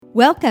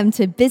Welcome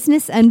to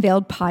Business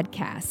Unveiled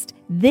Podcast.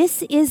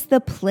 This is the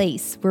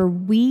place where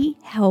we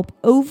help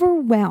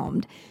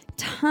overwhelmed,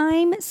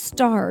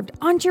 time-starved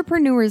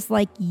entrepreneurs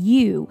like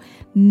you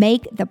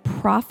make the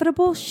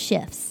profitable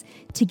shifts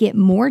to get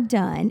more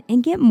done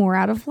and get more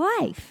out of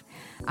life.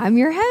 I'm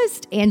your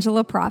host,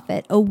 Angela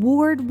Profit,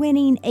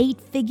 award-winning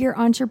 8-figure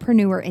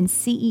entrepreneur and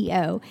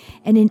CEO.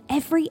 And in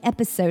every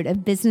episode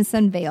of Business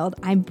Unveiled,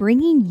 I'm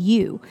bringing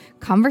you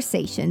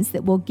conversations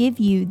that will give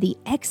you the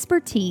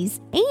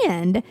expertise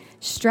and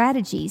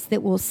strategies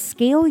that will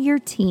scale your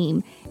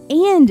team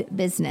and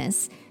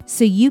business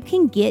so you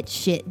can get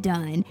shit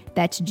done.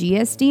 That's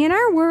GSD in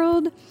our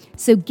world.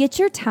 So get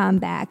your time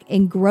back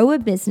and grow a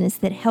business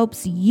that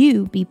helps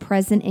you be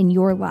present in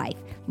your life.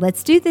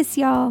 Let's do this,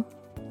 y'all.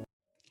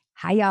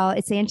 Hi, y'all.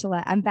 It's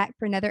Angela. I'm back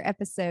for another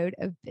episode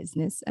of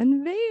Business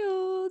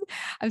Unveiled.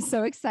 I'm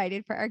so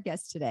excited for our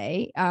guest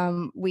today.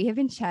 We have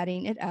been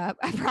chatting it up.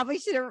 I probably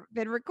should have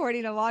been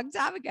recording a long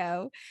time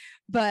ago,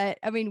 but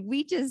I mean,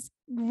 we just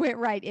went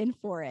right in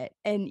for it.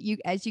 And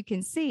as you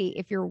can see,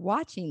 if you're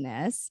watching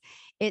this,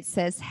 it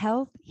says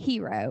Health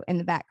Hero in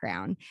the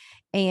background.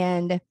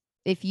 And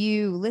if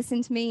you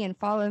listen to me and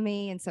follow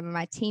me and some of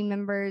my team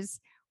members,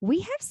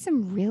 we have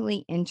some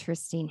really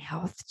interesting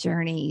health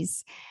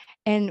journeys.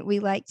 And we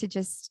like to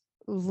just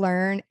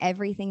learn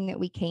everything that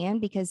we can,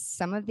 because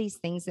some of these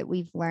things that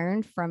we've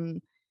learned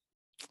from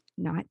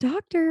not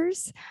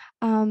doctors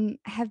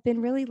have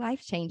been really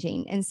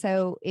life-changing. And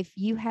so if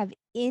you have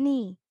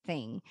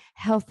anything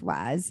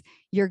health-wise,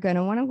 you're going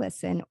to want to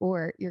listen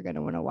or you're going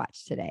to want to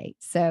watch today.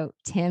 So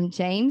Tim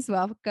James,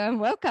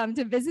 welcome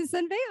to Business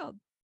Unveiled.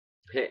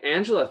 Hey,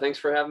 Angela, thanks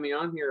for having me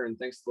on here. And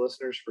thanks to the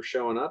listeners for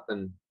showing up.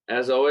 And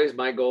as always,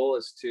 my goal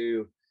is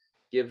to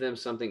give them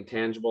something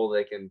tangible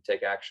they can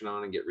take action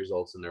on and get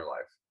results in their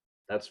life.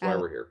 That's why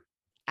we're here.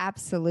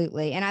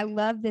 Absolutely. And I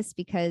love this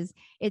because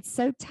it's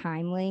so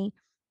timely,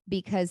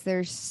 because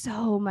there's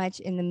so much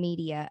in the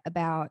media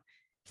about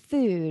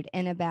food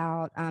and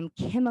about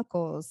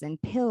chemicals and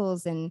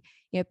pills. And,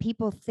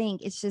 people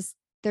think it's just,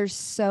 there's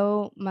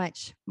so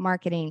much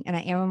marketing, and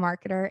I am a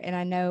marketer and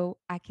I know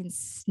I can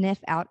sniff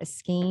out a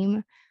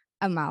scheme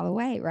a mile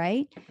away.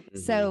 Right. Mm-hmm.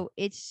 So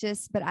it's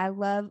just, but I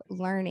love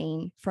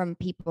learning from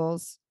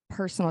people's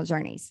personal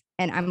journeys.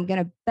 And I'm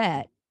going to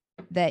bet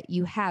that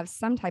you have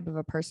some type of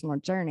a personal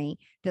journey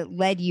that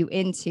led you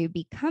into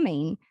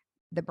becoming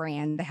the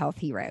brand, the Health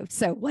Hero.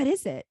 So what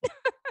is it?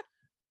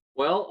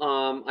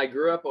 Well, I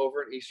grew up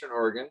over in Eastern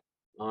Oregon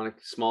on a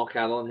small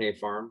cattle and hay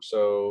farm.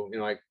 So,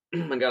 I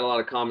got a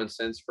lot of common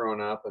sense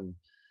growing up, and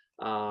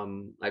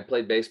I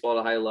played baseball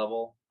at a high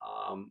level.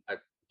 I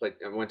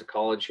went to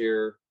college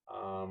here.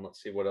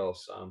 Let's see what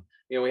else.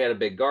 We had a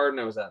big garden.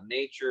 I was out in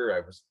nature.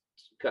 I was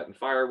cutting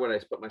firewood. I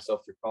put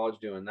myself through college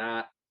doing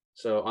that.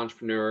 So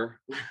entrepreneur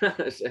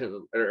at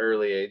an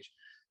early age,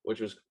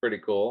 which was pretty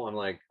cool. I'm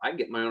like, I can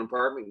get my own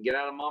apartment and get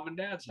out of mom and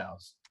dad's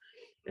house.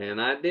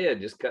 And I did,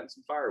 just cutting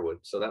some firewood.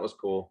 So that was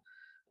cool.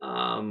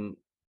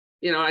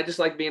 I just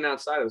like being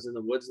outside. I was in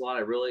the woods a lot.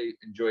 I really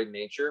enjoyed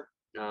nature.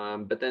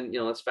 But then,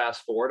 let's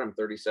fast forward. I'm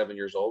 37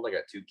 years old. I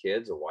got 2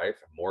 kids, a wife,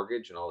 a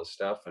mortgage, and all this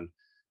stuff. And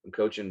I'm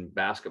coaching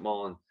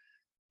basketball.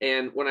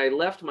 And when I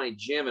left my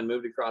gym and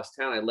moved across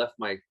town, I left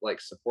my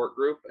support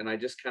group, and I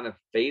just kind of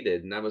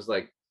faded. And I was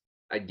like,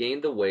 I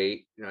gained the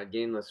weight, I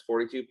gained this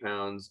 42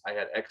 pounds. I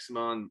had eczema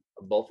on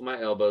both of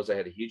my elbows. I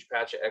had a huge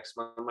patch of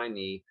eczema on my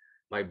knee.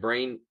 My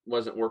brain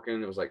wasn't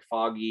working. It was like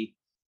foggy.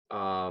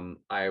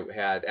 I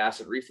had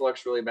acid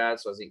reflux really bad.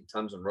 So I was eating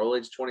Tums and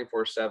Rolaids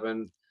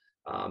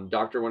 24/7.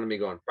 Doctor wanted me to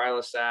go on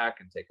Prilosec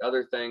and take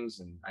other things.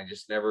 And I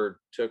just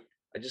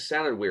I just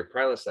sounded weird.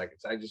 Prilosec.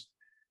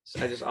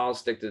 I'll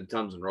stick to the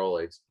Tums and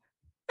Rolaids.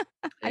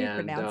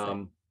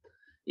 And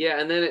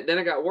yeah, and then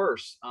it got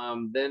worse.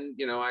 Then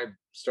I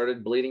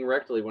started bleeding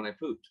rectally when I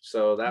pooped,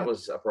 so that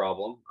was a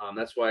problem.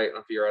 That's why, I don't know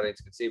if your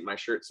audience can see it, my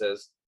shirt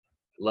says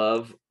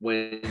 "Love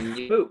when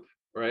you poop,"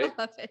 right?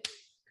 I love it.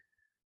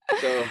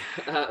 So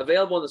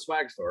available in the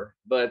swag store,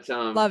 but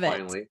love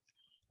finally,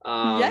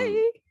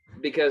 yay!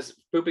 Because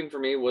pooping for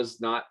me was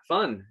not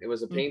fun. It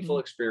was a painful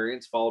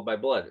experience followed by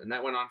blood, and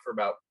that went on for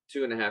about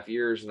 2.5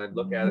 years. And I'd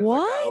look at it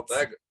like,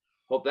 I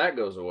hope that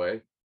goes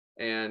away.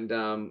 And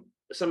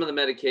some of the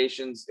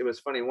medications, it was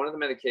funny. One of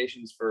the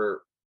medications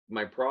for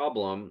my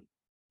problem,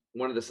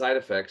 one of the side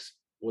effects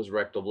was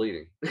rectal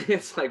bleeding.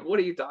 It's like, what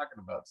are you talking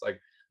about? It's like,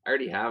 I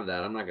already have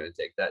that. I'm not going to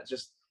take that.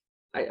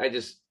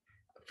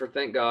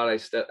 Thank God, I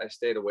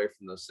stayed away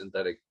from those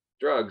synthetic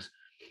drugs.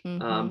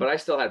 But I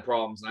still had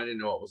problems, and I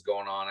didn't know what was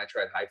going on. I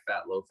tried high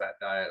fat, low fat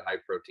diet, high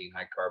protein,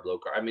 high carb, low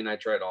carb. I mean, I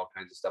tried all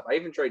kinds of stuff. I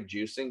even tried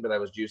juicing, but I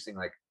was juicing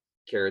like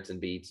carrots and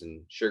beets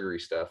and sugary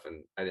stuff,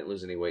 and I didn't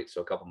lose any weight.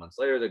 So a couple months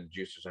later, the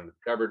juice was under the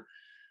cupboard.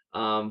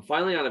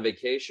 Finally, on a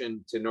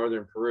vacation to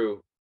northern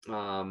Peru,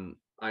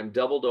 I'm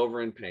doubled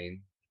over in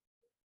pain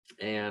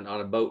and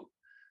on a boat,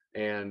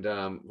 and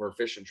we're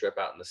fishing trip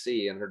out in the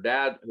sea. And her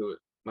dad,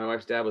 my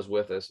wife's dad, was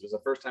with us. It was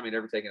the first time he'd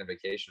ever taken a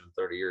vacation in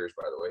 30 years,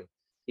 by the way.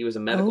 He was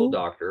a medical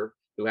doctor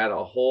who had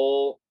a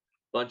whole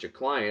bunch of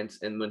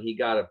clients. And when he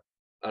got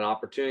an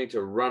opportunity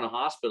to run a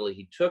hospital,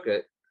 he took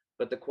it,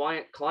 but the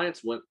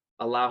clients wouldn't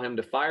allow him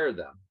to fire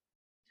them.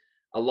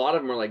 A lot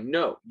of them are like,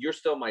 no, you're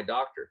still my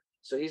doctor.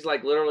 So he's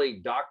like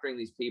literally doctoring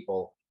these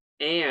people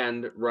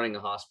and running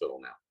a hospital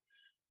now.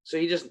 So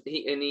he just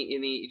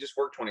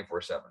worked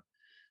 24/7.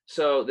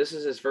 So this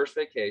is his first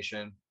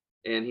vacation,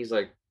 and he's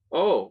like,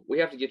 oh, we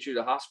have to get you to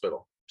the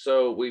hospital.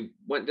 So we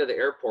went to the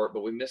airport,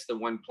 but we missed the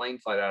one plane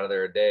flight out of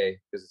there a day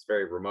because it's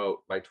very remote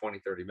by 20,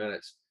 30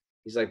 minutes.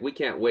 He's like, we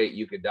can't wait.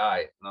 You could die.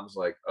 And I was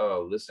like,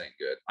 oh, this ain't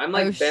good. I'm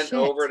like bent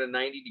over at a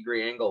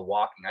 90-degree angle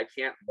walking. I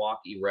can't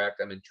walk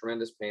erect. I'm in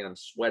tremendous pain. I'm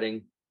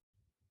sweating.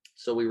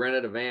 So we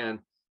rented a van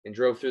and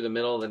drove through the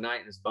middle of the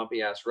night in this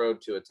bumpy ass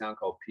road to a town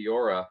called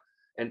Peoria.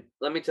 And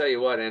let me tell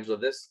you what, Angela,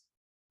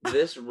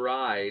 this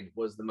ride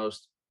was the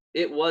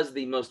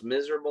most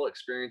miserable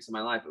experience of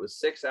my life. It was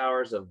 6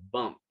 hours of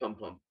bump, bump,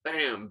 bump,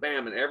 bam,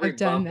 bam. And every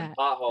bump and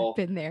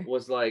pothole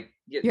was like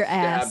getting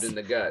stabbed in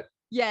the gut.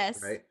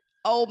 Yes. Right.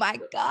 Oh my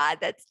God,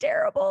 that's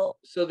terrible.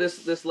 So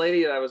this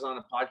lady that I was on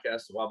a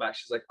podcast a while back,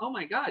 she's like, oh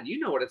my God, you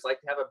know what it's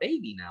like to have a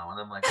baby now. And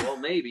I'm like, well,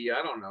 maybe,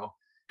 I don't know.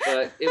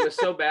 But it was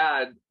so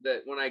bad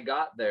that when I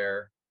got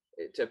there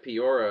to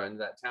Peoria and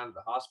that town at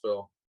the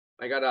hospital,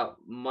 I got out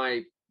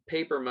my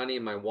paper money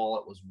and my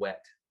wallet was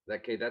wet.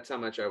 That's how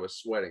much I was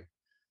sweating.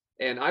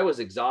 And I was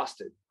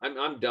exhausted.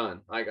 I'm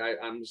done. Like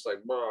I'm just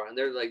like, bro. And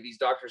they're like, these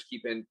doctors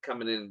keep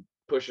coming in,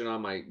 pushing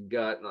on my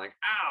gut, and like,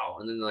 ow.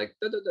 And then like,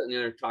 and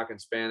they're talking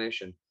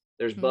Spanish, and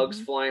there's bugs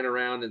flying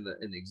around in the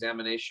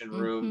examination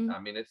room. I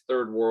mean, it's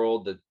third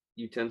world. The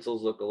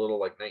utensils look a little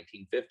like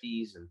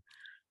 1950s,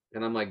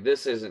 and I'm like,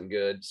 this isn't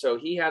good. So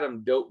he had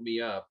him dope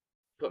me up,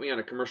 put me on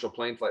a commercial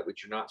plane flight,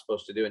 which you're not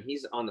supposed to do. And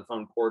he's on the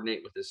phone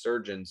coordinate with his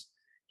surgeons.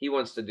 He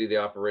wants to do the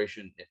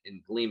operation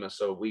in Lima.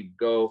 So we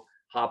go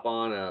hop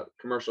on a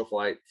commercial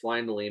flight, fly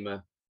into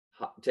Lima,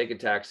 take a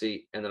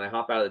taxi, and then I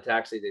hop out of the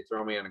taxi. They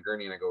throw me on a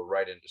gurney and I go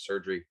right into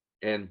surgery.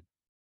 And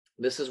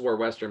this is where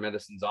Western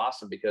medicine's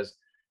awesome because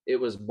it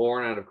was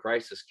born out of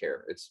crisis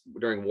care. It's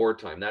during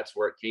wartime. That's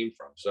where it came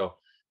from. So,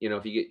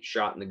 if you get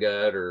shot in the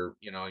gut or,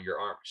 your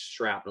arm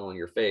shrapnel in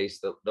your face,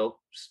 they'll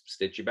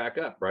stitch you back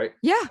up. Right.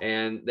 Yeah.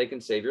 And they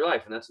can save your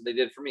life. And that's what they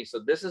did for me. So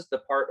this is the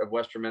part of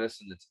Western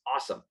medicine that's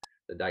awesome.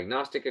 The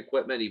diagnostic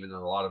equipment, even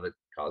though a lot of it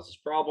causes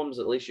problems,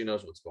 at least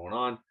knows what's going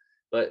on,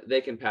 but they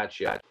can patch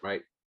you up.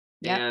 Right.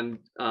 Yep.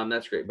 And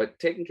that's great. But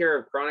taking care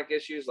of chronic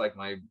issues like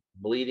my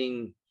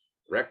bleeding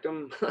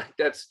rectum,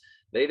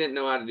 they didn't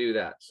know how to do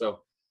that.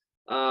 So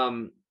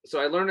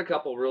I learned a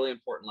couple really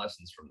important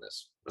lessons from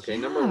this. Okay.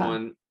 Yeah. Number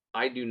one,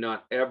 I do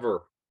not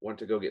ever want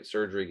to go get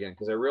surgery again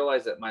because I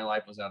realized that my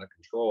life was out of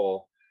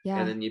control. Yeah.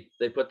 And then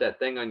they put that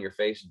thing on your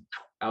face and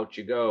out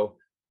you go,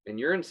 and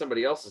you're in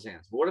somebody else's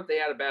hands. But what if they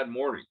had a bad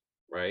morning,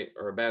 right?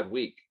 Or a bad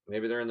week?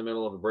 Maybe they're in the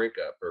middle of a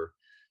breakup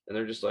and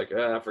they're just like,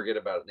 forget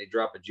about it. And they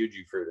drop a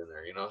juju fruit in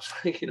there, It's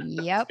like,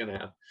 yep. It's gonna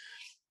happen.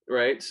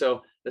 Right.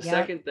 So the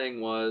second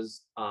thing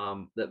was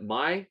that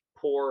my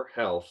poor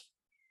health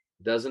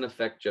doesn't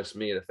affect just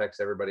me. It affects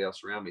everybody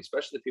else around me,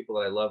 especially the people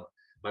that I love.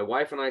 My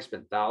wife and I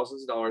spent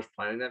thousands of dollars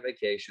planning that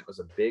vacation. It was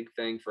a big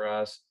thing for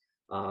us.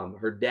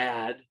 Her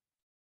dad,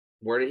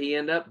 where did he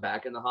end up?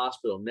 Back in the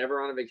hospital,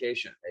 never on a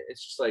vacation.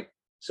 It's just like,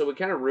 so we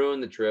kind of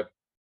ruined the trip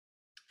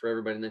for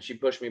everybody. And then she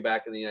pushed me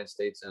back in the United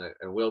States in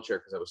a wheelchair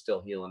because I was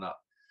still healing up.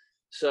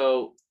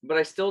 So, but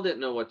I still didn't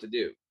know what to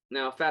do.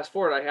 Now, fast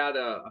forward, I had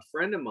a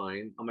friend of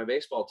mine on my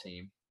baseball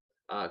team,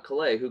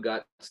 Calais, who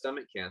got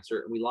stomach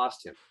cancer, and we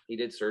lost him. He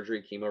did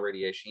surgery, chemo,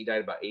 radiation. He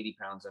died about 80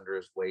 pounds under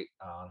his weight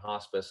on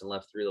hospice and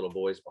left 3 little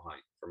boys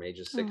behind from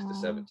ages 6 to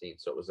 17.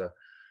 So it was a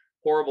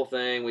horrible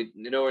thing. We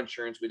no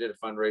insurance. We did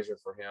a fundraiser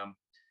for him.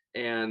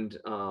 And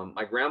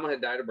my grandma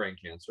had died of brain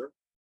cancer.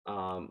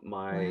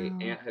 My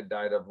aunt had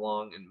died of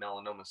lung and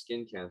melanoma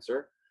skin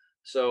cancer.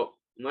 So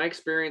my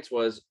experience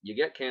was you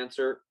get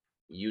cancer,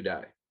 you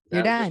die.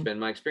 That's just been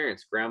my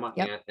experience. Grandma,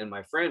 aunt, and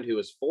my friend who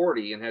was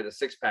 40 and had a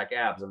 6-pack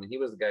abs. I mean, he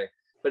was the guy,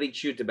 but he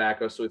chewed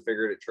tobacco. So we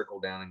figured it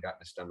trickled down and got in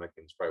his stomach,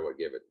 and it's probably what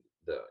gave it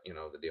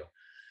the deal.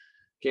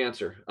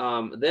 Cancer.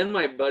 Then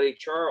my buddy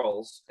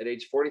Charles at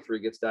age 43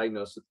 gets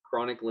diagnosed with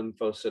chronic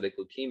lymphocytic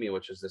leukemia,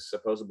 which is this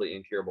supposedly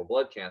incurable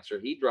blood cancer.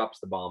 He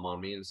drops the bomb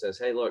on me and says,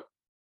 hey, look,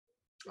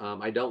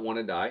 I don't want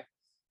to die.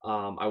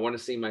 I want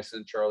to see my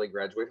son Charlie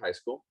graduate high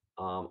school.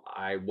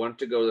 I want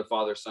to go to the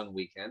father-son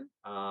weekend,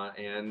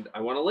 and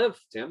I want to live,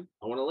 Tim.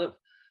 I want to live.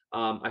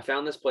 I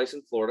found this place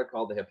in Florida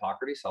called the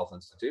Hippocrates Health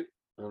Institute.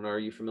 I don't know. Are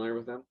you familiar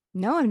with them?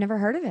 No, I've never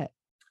heard of it.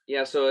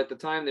 Yeah. So at the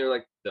time, they were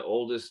like the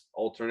oldest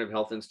alternative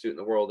health institute in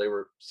the world. They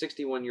were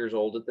 61 years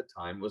old at the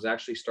time. It was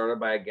actually started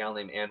by a gal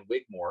named Ann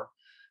Wigmore,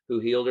 who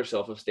healed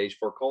herself of stage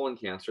 4 colon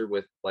cancer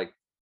with like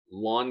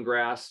lawn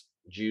grass,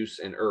 juice,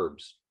 and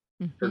herbs.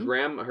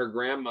 Mm-hmm. Her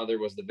grandmother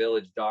was the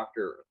village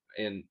doctor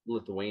in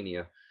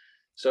Lithuania.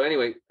 So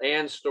anyway,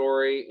 Ann's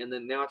story, and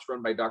then now it's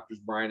run by Doctors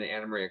Brian and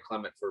Anna Maria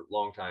Clement for a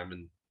long time.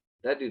 And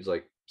that dude's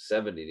like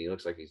 70 and he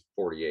looks like he's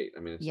 48. I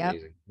mean, it's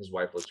amazing. His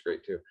wife looks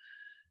great too.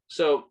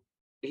 So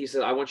he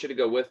said, I want you to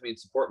go with me and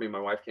support me. My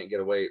wife can't get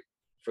away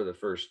for the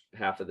first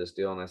half of this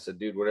deal. And I said,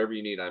 dude, whatever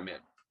you need, I'm in.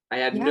 I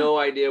had Yeah. no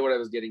idea what I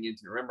was getting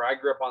into. Remember, I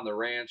grew up on the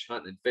ranch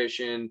hunting and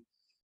fishing.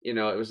 It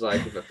was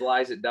like, if it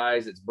flies, it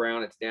dies. It's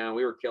brown, it's down.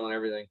 We were killing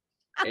everything.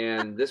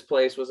 And this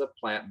place was a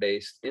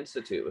plant-based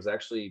institute. It was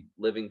actually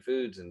living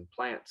foods and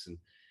plants. And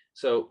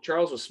so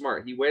Charles was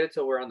smart. He waited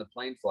till we're on the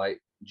plane flight,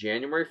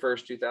 January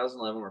 1st,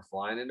 2011. We're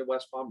flying into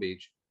West Palm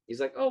Beach. He's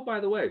like, oh, by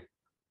the way,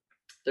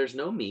 there's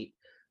no meat,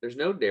 there's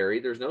no dairy,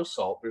 there's no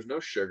salt, there's no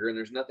sugar, and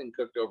there's nothing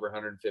cooked over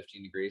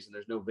 115 degrees, and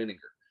there's no vinegar.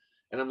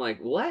 And I'm like,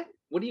 what?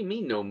 What do you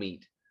mean no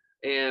meat?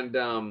 And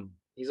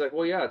he's like,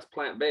 well, yeah, it's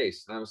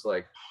plant-based. And I was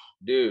like,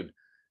 dude,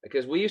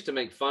 because we used to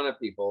make fun of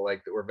people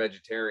like that were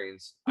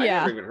vegetarians. I Yeah.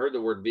 never even heard the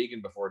word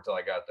vegan before until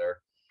I got there.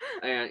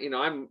 And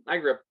I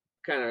grew up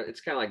it's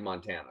kind of like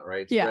Montana,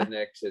 right? It's Yeah.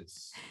 rednecks.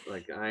 It's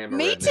like I am a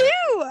Me redneck.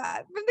 too.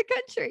 I'm from the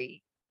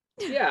country.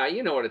 Yeah,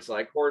 you know what it's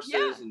like. Horses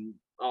Yeah. and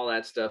all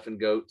that stuff, and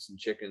goats and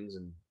chickens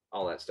and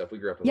all that stuff. We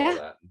grew up with Yeah. all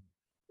that.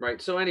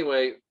 Right. So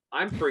anyway,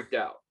 I'm freaked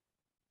out.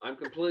 I'm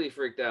completely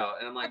freaked out.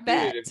 And I'm like,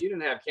 dude, if you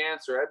didn't have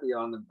cancer,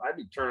 I'd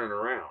be turning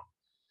around.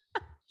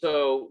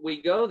 So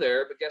we go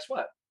there, but guess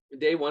what?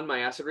 Day one,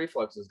 my acid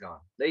reflux is gone.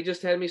 They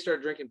just had me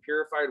start drinking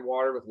purified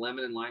water with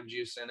lemon and lime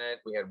juice in it.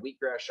 We had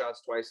wheatgrass shots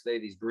twice a day,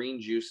 these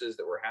green juices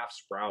that were half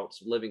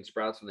sprouts, living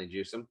sprouts when they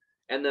juice them.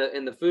 And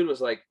the food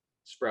was like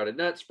sprouted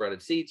nuts,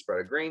 sprouted seeds,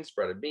 sprouted grains,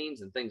 sprouted beans,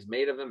 and things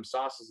made of them,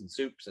 sauces and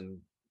soups, and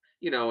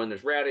and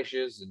there's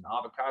radishes and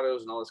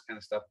avocados and all this kind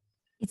of stuff.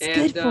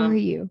 It's good for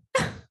you.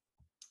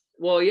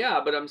 Well, yeah,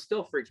 but I'm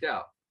still freaked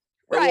out.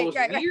 Right. What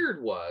was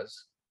weird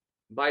was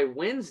by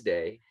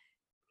Wednesday,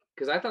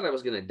 because I thought I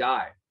was going to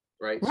die.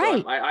 Right.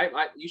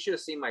 So you should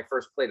have seen my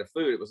first plate of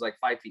food. It was like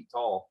 5 feet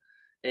tall.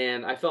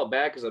 And I felt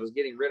bad because I was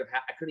getting rid of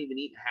I couldn't even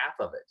eat half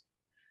of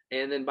it.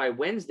 And then by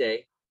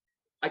Wednesday,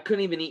 I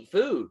couldn't even eat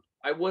food.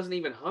 I wasn't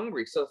even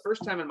hungry. So the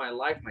first time in my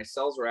life, my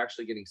cells were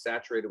actually getting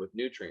saturated with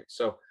nutrients.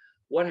 So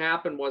what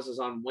happened was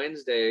on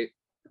Wednesday,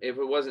 if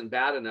it wasn't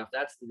bad enough,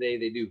 that's the day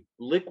they do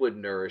liquid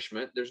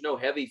nourishment. There's no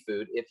heavy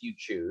food if you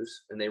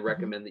choose. And they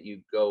recommend that you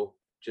go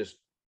just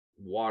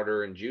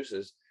water and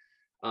juices.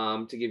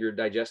 To give your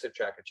digestive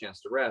tract a chance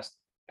to rest.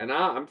 And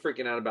I'm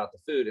freaking out about the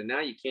food, and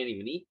now you can't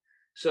even eat.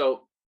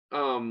 So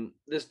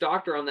this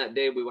doctor on that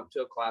day, we went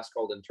to a class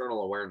called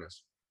Internal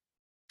Awareness.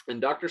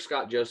 And Dr.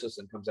 Scott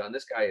Josephson comes out, and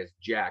this guy is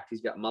jacked. He's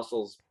got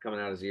muscles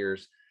coming out his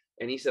ears.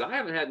 And he said, I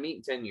haven't had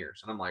meat in 10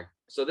 years. And I'm like,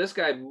 so this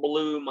guy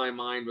blew my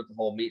mind with the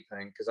whole meat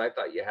thing, because I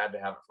thought you had to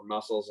have it for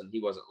muscles, and he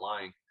wasn't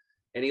lying.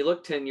 And he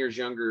looked 10 years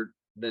younger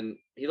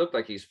he looked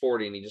like he's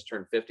 40, and he just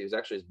turned 50. It was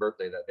actually his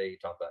birthday that day he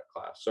taught that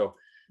class. So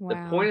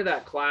the point of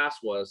that class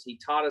was he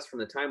taught us from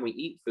the time we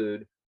eat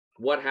food,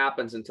 what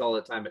happens until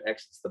the time it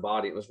exits the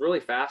body. It was really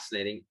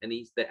fascinating. And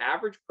the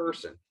average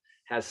person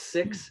has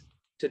 6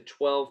 to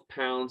 12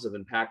 pounds of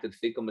impacted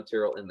fecal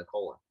material in the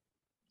colon.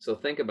 So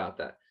think about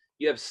that.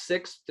 You have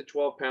 6 to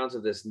 12 pounds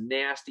of this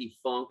nasty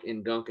funk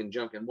and gunk and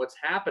junk. And what's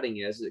happening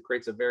is it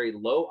creates a very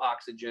low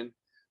oxygen,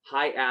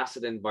 high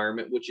acid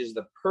environment, which is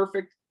the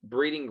perfect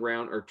breeding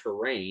ground or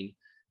terrain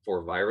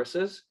for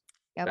viruses,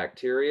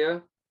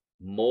 bacteria,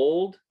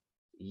 mold,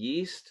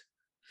 yeast,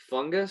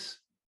 fungus,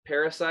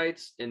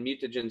 parasites, and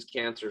mutagens.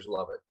 Cancers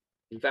love it.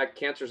 In fact,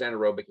 cancer is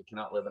anaerobic. It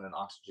cannot live in an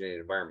oxygenated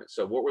environment.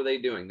 So what were they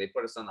doing? They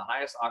put us on the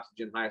highest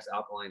oxygen, highest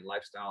alkaline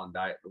lifestyle and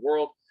diet in the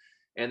world,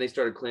 and they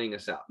started cleaning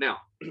us out. Now,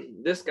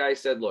 this guy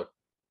said, look,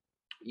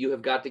 you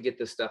have got to get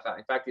this stuff out.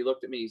 In fact, he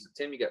looked at me. He said,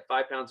 Tim, you got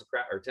 5 pounds of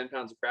crap or 10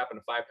 pounds of crap in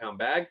a 5-pound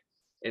bag.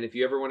 And if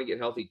you ever want to get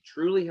healthy,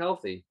 truly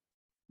healthy,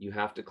 you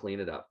have to clean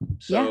it up.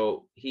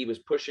 So he was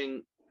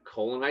pushing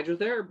colon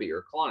hydrotherapy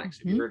or colonics.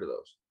 Have you heard of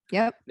those?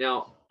 Yep.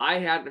 Now, I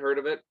hadn't heard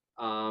of it.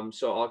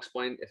 So I'll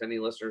explain if any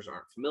listeners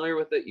aren't familiar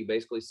with it. You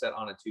basically set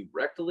on a tube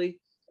rectally,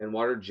 and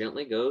water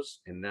gently goes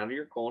in and out of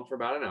your colon for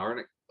about an hour, and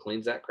it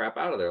cleans that crap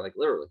out of there, like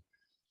literally.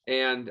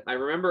 And I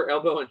remember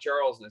elbowing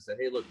Charles, and I said,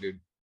 hey, look, dude,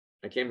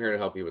 I came here to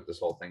help you with this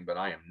whole thing, but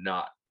I am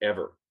not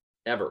ever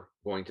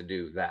going to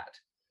do that.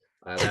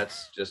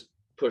 That's just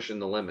pushing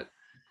the limit.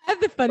 I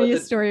have the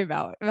funniest story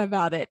about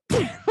it.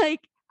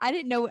 Like, I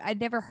didn't know, I'd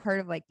never heard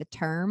of like the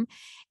term.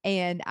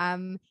 And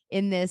I'm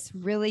in this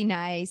really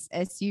nice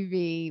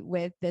SUV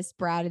with this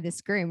bride and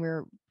this groom. We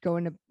were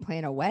going to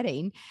plan a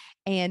wedding.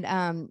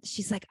 And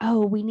she's like,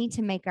 oh, we need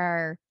to make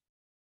our,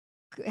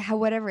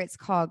 whatever it's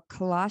called,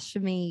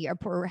 colostomy,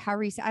 or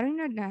however you say, I don't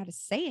even know how to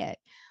say it.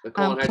 The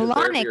colon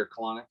hydrotherapy or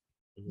colonic.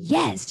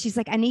 Yes. She's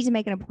like, I need to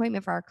make an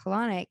appointment for our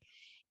colonic.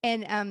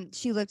 And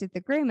she looked at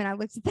the groom, and I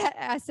looked at that.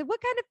 I said,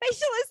 what kind of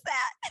facial is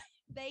that?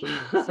 They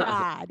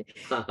died.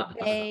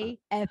 They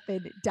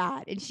effing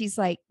died. And she's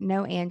like,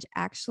 no, Ange,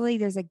 actually,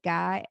 there's a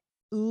guy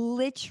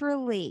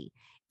literally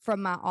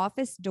from my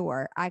office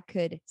door. I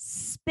could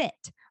spit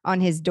on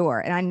his door,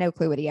 and I had no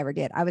clue what he ever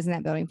did. I was in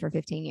that building for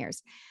 15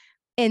 years.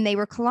 And they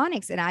were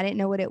colonics, and I didn't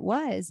know what it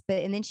was.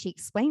 And then she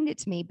explained it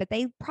to me, but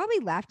they probably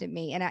laughed at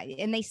me.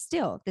 And they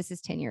still, this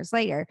is 10 years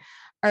later,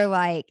 are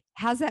like,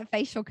 how's that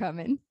facial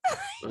coming?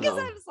 Because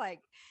I was like,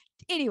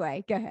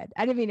 anyway, go ahead.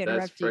 I didn't mean to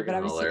interrupt you,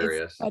 but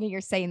it's funny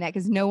you're saying that,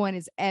 because no one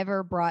has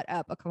ever brought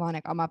up a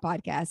colonic on my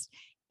podcast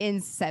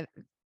in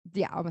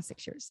Yeah, almost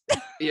 6 years.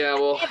 Yeah,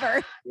 well,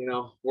 Ever. you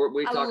know,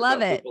 we I talk love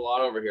about it. poop a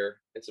lot over here.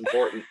 It's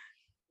important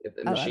if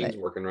the I love machine's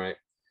it. working right.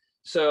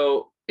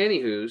 So,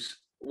 anywho's,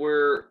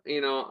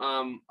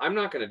 I'm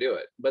not going to do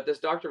it, but this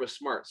doctor was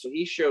smart. So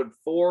he showed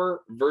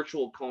 4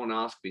 virtual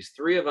colonoscopies,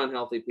 3 of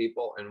unhealthy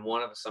people, and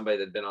 1 of somebody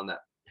that had been on that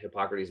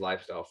Hippocrates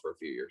lifestyle for a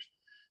few years.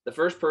 The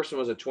first person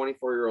was a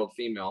 24-year-old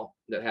female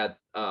that had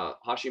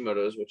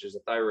Hashimoto's, which is a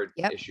thyroid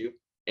Yep. issue,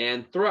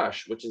 and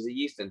thrush, which is a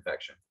yeast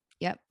infection.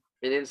 Yep.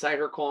 And inside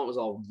her colon was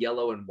all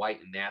yellow and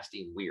white and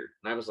nasty and weird.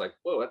 And I was like,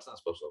 whoa, that's not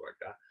supposed to look like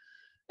that.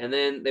 And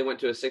then they went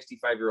to a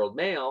 65-year-old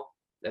male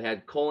that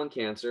had colon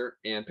cancer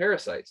and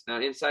parasites.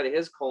 Now, inside of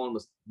his colon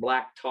was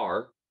black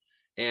tar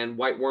and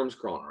white worms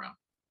crawling around.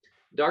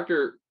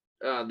 Dr.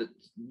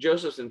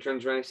 Josephson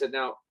turns around and said,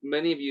 now,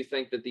 many of you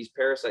think that these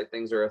parasite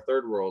things are a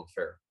third world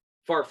affair.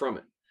 Far from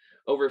it.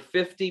 Over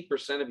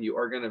 50% of you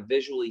are going to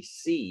visually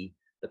see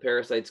the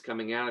parasites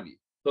coming out of you.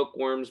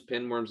 Hookworms,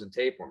 pinworms, and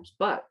tapeworms.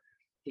 But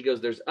he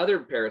goes, there's other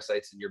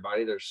parasites in your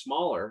body that are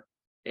smaller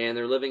and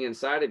they're living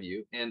inside of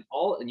you, and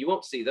you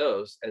won't see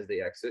those as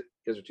they exit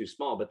because they're too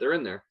small, but they're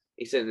in there.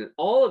 He said, and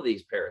all of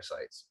these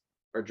parasites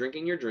are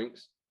drinking your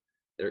drinks,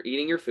 they're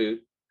eating your food,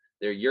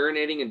 they're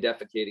urinating and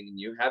defecating in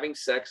you, having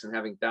sex and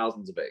having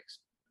thousands of eggs.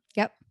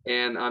 Yep.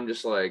 And I'm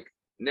just like,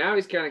 now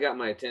he's kind of got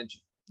my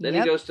attention. Then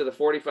he goes to the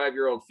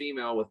 45-year-old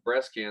female with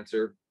breast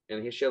cancer,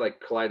 and she had like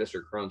colitis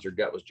or Crohn's. Her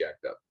gut was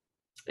jacked up.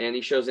 And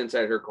he shows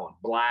inside her colon,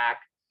 black,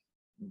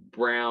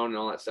 brown, and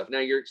all that stuff. Now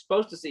you're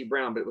supposed to see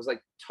brown, but it was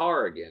like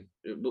tar again.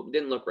 It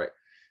didn't look right.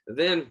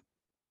 Then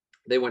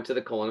they went to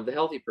the colon of the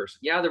healthy person.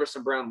 Yeah, there was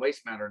some brown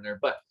waste matter in there,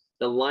 but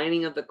the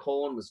lining of the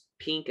colon was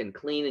pink and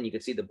clean, and you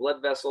could see the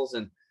blood vessels.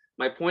 And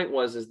my point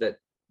is that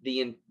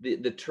the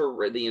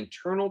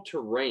internal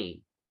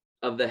terrain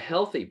of the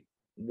healthy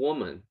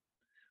woman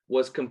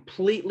was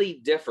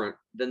completely different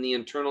than the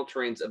internal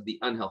terrains of the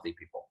unhealthy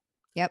people.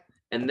 Yep.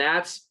 And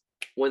that's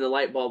when the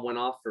light bulb went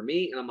off for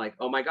me. And I'm like,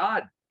 oh my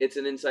God, it's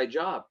an inside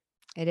job.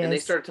 It is. And they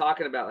started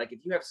talking about, like, if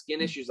you have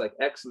skin issues like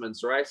eczema and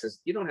psoriasis,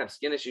 you don't have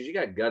skin issues, you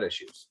got gut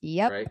issues.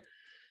 Yep. Right.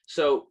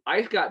 So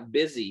I got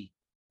busy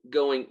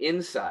going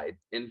inside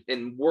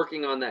and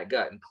working on that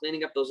gut and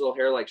cleaning up those little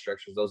hair-like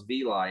structures, those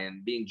villi,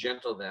 and being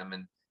gentle to them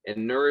and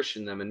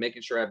nourishing them and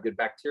making sure I have good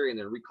bacteria, and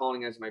then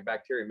recolonizing my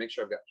bacteria and make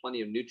sure I've got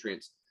plenty of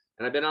nutrients.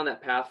 And I've been on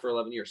that path for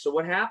 11 years. So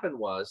what happened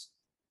was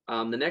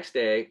the next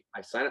day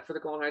I sign up for the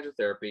colon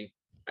hydrotherapy.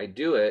 I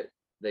do it.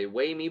 They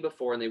weigh me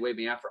before and they weigh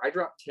me after. I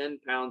dropped 10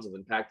 pounds of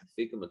impacted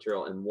fecal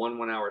material in one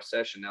 1-hour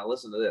session. Now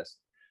listen to this.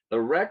 The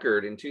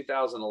record in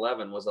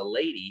 2011 was a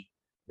lady.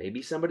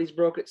 Maybe somebody's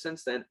broke it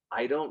since then.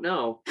 I don't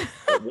know.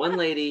 But one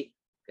lady,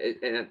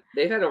 and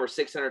they've had over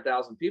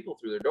 600,000 people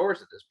through their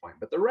doors at this point.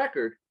 But the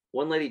record,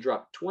 one lady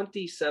dropped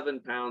 27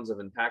 pounds of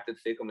impacted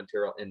fecal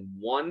material in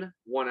one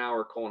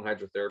 1-hour colon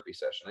hydrotherapy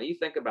session. Now you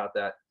think about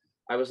that.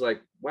 I was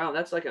like, wow,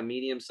 that's like a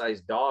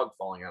medium-sized dog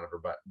falling out of her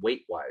butt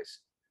weight-wise.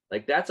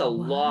 Like, that's a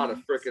lot of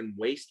freaking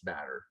waste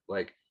matter.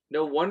 Like,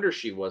 no wonder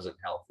she wasn't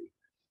healthy.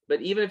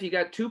 But even if you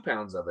got 2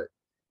 pounds of it,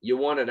 you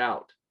want it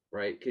out,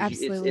 right? Because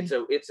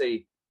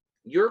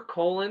your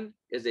colon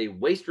is a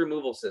waste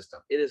removal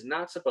system. It is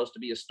not supposed to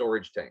be a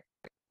storage tank.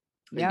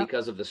 And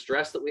because of the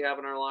stress that we have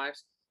in our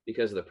lives,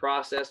 because of the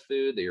processed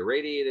food, the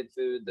irradiated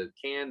food, the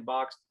canned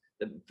box,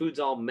 the food's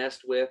all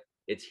messed with.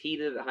 It's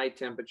heated at high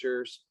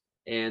temperatures,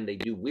 and they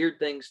do weird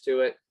things to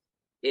it.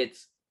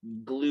 It's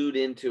glued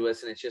into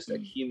us, and it's just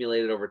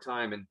accumulated over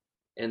time.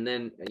 And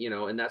then,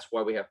 and that's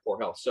why we have poor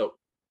health. So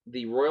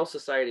the Royal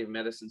Society of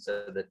Medicine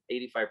said that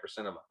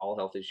 85% of all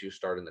health issues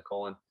start in the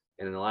colon.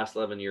 And in the last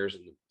 11 years,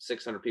 and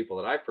 600 people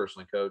that I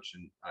personally coach,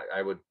 and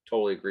I would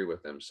totally agree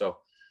with them. So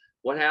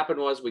what happened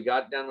was we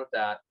got done with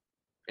that.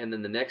 And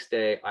then the next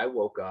day I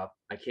woke up,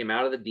 I came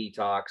out of the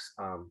detox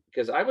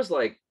because I was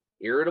like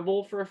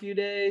irritable for a few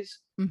days.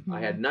 I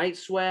had night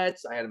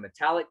sweats. I had a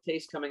metallic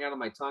taste coming out of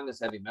my tongue as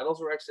heavy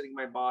metals were exiting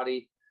my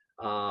body.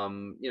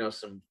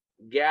 Some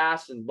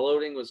gas and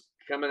bloating was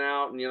coming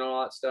out, and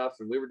all that stuff.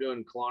 And we were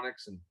doing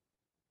colonics and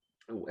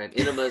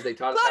enemas. They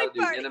taught us how to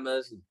do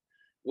enemas. And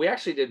we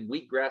actually did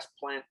wheatgrass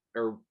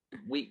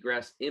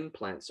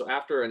implants. So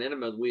after an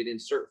enema, we'd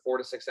insert 4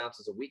 to 6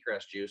 ounces of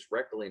wheatgrass juice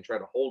rectally and try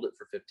to hold it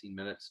for 15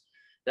 minutes.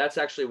 That's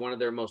actually one of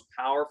their most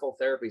powerful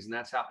therapies. And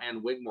that's how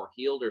Ann Wigmore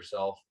healed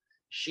herself.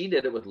 She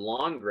did it with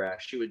lawn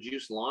grass. She would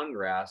juice lawn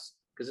grass,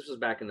 because this was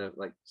back in the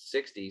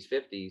 60s,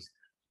 50s.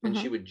 And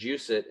she would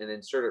juice it and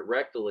insert it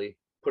rectally,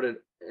 put it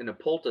in a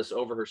poultice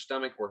over her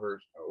stomach where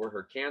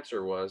her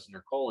cancer was in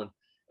her colon.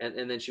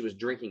 And then she was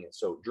drinking it.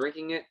 So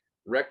drinking it,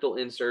 rectal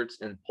inserts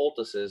and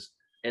poultices,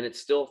 and it's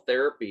still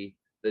therapy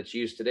that's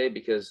used today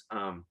because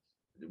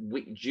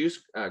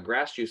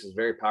grass juice is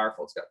very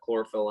powerful. It's got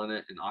chlorophyll in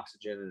it and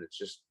oxygen, and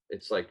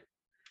it's like,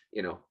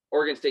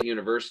 Oregon State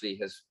University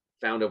has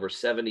found over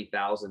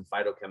 70,000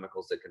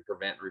 phytochemicals that can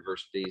prevent and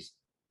reverse disease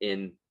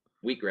in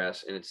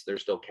wheatgrass, and they're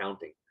still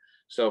counting.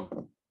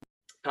 So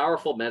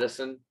powerful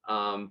medicine.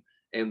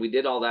 And we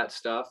did all that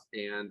stuff,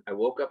 and I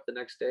woke up the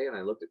next day and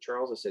I looked at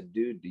Charles. I said,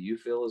 dude, do you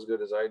feel as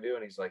good as I do?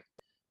 And he's like,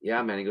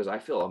 yeah, man. He goes, I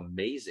feel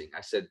amazing.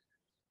 I said,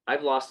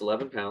 I've lost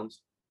 11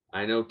 pounds.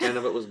 I know 10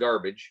 of it was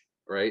garbage,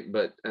 right?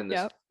 But and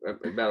this Yep.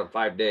 about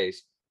 5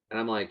 days, and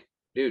I'm like,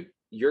 dude,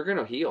 you're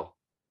gonna heal.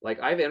 Like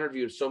I've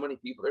interviewed so many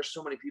people. There's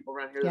so many people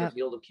around here that have Yep.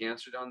 healed of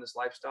cancer down this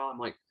lifestyle. I'm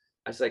like,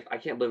 I was like, I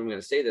can't believe I'm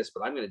gonna say this,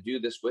 but I'm gonna do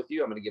this with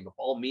you. I'm gonna give up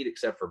all meat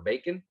except for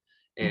bacon,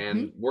 Hmm.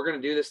 and we're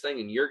gonna do this thing,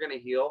 and you're gonna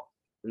heal.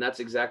 And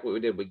that's exactly what we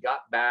did. We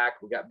got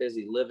back. We got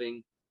busy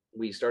living.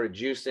 We started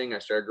juicing. I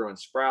started growing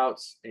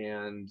sprouts,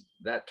 and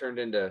that turned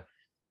into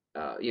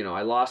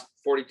I lost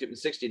 42 in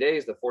 60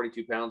 days. The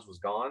 42 pounds was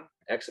gone.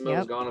 Eczema was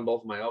Yep. gone on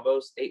both of my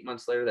elbows. 8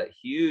 months later, that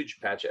huge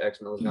patch of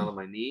eczema was gone on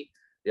my knee.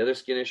 The other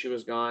skin issue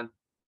was gone.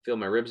 Feel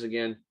my ribs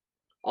again.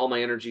 All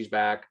my energy's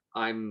back.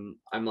 I'm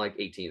like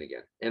 18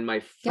 again. And my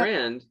Yep.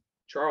 friend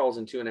Charles,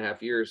 in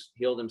 2.5 years,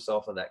 healed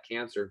himself of that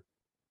cancer.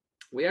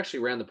 We actually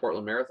ran the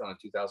Portland Marathon in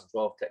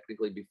 2012,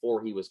 technically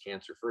before he was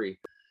cancer free.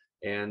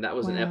 And that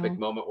was an epic Wow.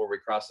 moment where we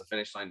crossed the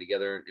finish line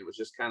together. It was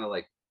just kind of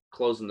like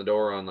closing the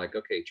door on like,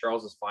 okay,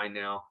 Charles is fine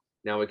now.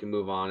 Now we can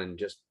move on and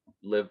just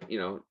live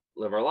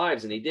our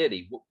lives. And he did.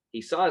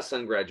 He saw his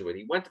son graduate.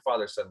 He went to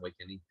father son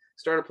weekend. He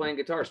started playing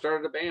guitar,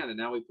 started a band, and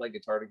now we play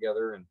guitar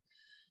together. And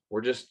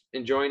we're just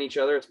enjoying each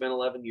other. It's been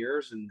 11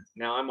 years, and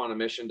now I'm on a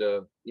mission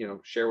to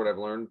share what I've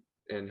learned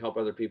and help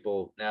other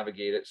people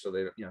navigate it. So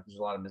there's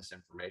a lot of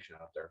misinformation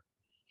out there.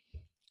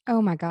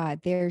 Oh my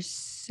God, there's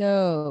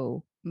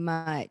so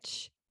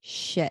much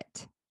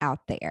shit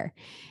out there.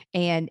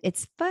 And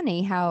it's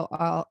funny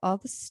how all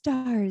the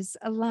stars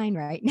align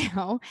right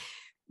now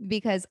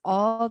because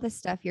all the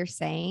stuff you're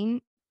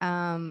saying,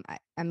 I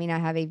mean, I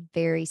have a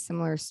very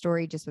similar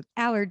story just with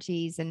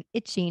allergies and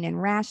itching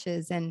and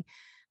rashes.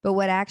 But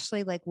what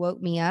actually like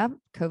woke me up,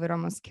 COVID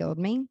almost killed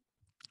me.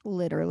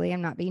 Literally,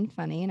 I'm not being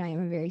funny, and I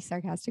am a very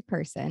sarcastic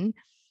person,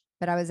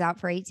 but I was out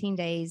for 18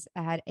 days.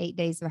 I had 8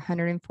 days of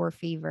 104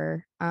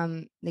 fever.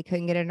 They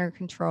couldn't get it under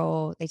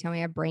control. They tell me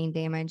I have brain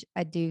damage.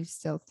 I do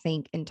still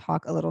think and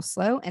talk a little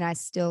slow, and I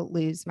still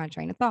lose my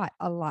train of thought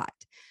a lot.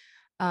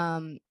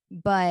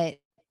 But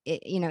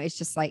it's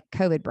just like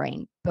COVID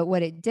brain. But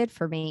what it did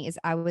for me is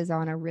I was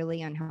on a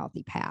really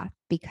unhealthy path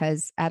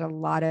because I had a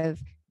lot of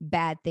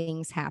bad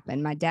things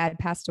happen. My dad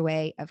passed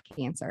away of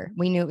cancer.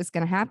 We knew it was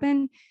going to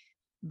happen,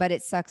 but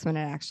it sucks when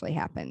it actually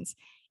happens.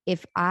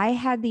 If I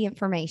had the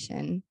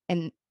information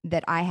and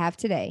that I have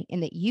today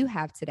and that you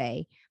have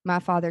today, my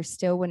father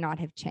still would not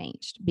have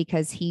changed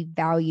because he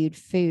valued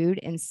food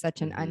in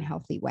such an Mm-hmm.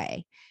 unhealthy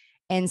way.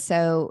 And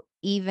so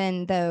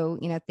even though,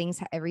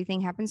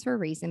 everything happens for a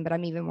reason, but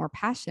I'm even more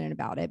passionate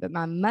about it. But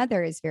my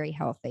mother is very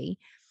healthy.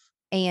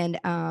 And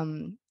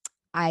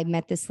I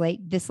met this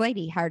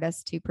lady hired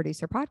us to produce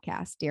her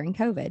podcast during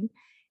COVID.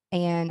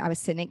 And I was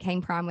sitting at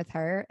Cane Prime with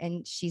her,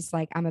 and she's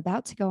like, I'm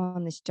about to go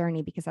on this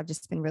journey because I've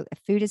just been really,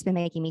 food has been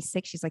making me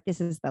sick. She's like, this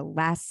is the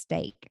last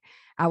steak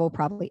I will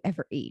probably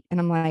ever eat. And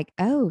I'm like,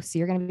 oh, so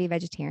you're going to be a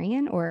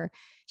vegetarian? Or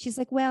she's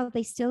like, well,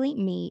 they still eat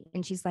meat.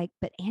 And she's like,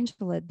 but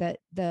Angela,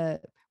 the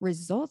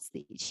results,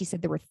 she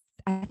said there were,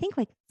 I think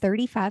like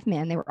 35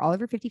 men, they were all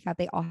over 55.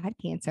 They all had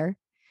cancer.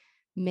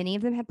 Many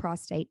of them had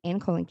prostate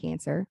and colon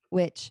cancer,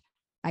 which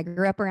I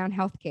grew up around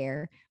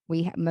healthcare.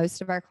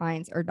 Most of our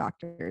clients are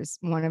doctors.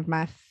 One of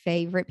my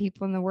favorite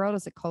people in the world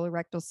is a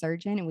colorectal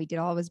surgeon, and we did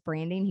all of his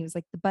branding. He was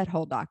like the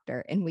butthole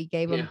doctor, and we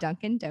gave him Yeah.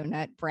 Dunkin'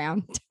 Donut,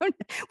 brown donut,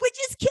 which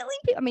is killing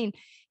people. I mean,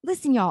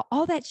 listen, y'all,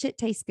 all that shit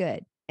tastes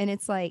good, and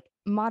it's like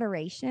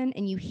moderation,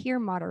 and you hear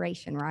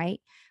moderation,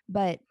 right?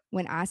 But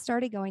when I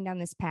started going down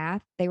this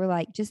path, they were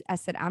like, I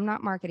said, I'm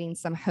not marketing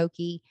some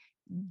hokey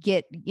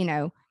get,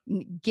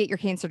 get your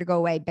cancer to go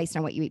away based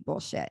on what you eat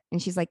bullshit. And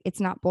she's like,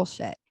 it's not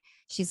bullshit.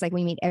 She's like,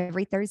 we meet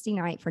every Thursday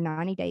night for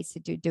 90 days to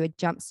do a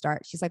jump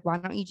start. She's like, why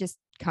don't you just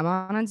come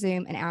on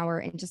Zoom an hour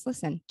and just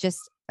listen, just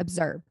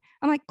observe.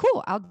 I'm like,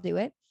 cool, I'll do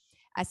it.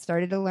 I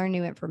started to learn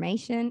new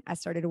information. I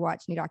started to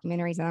watch new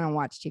documentaries. And I don't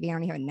watch TV. I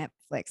don't even have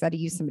Netflix. I had to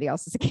use somebody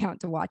else's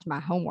account to watch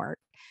my homework.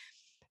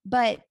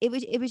 But it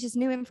was just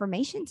new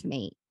information to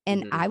me.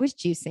 And Mm-hmm. I was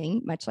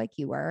juicing, much like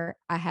you were.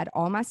 I had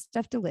all my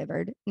stuff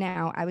delivered.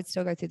 Now I would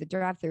still go through the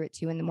drive-through at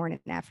 2 a.m.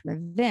 after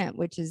an event,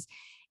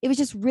 it was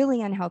just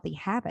really unhealthy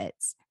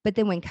habits. But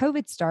then when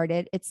COVID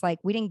started, it's like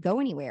we didn't go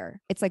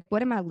anywhere. It's like,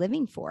 what am I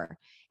living for?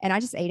 And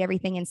I just ate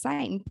everything in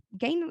sight and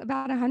gained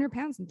about 100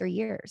 pounds in 3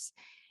 years.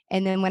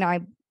 And then when I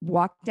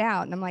walked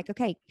out and I'm like,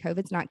 okay,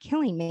 COVID's not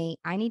killing me.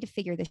 I need to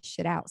figure this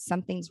shit out.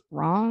 Something's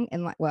wrong.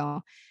 And like,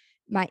 well,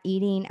 my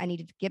eating, I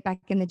needed to get back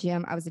in the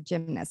gym. I was a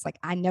gymnast. Like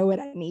I know what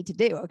I need to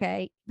do.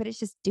 Okay. But it's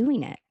just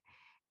doing it.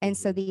 And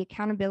so Mm-hmm. the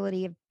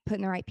accountability of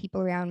putting the right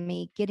people around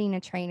me, getting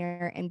a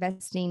trainer,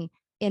 investing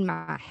in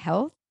my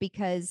health,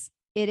 because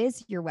it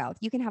is your wealth.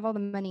 You can have all the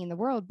money in the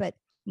world, but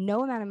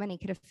no amount of money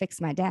could have fixed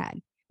my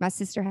dad. My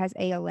sister has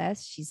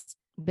ALS. She's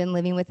been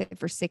living with it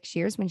for 6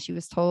 years when she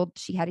was told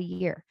she had a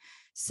year.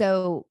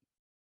 So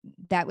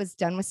that was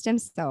done with stem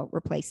cell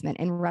replacement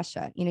in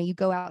Russia. You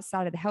go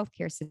outside of the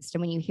healthcare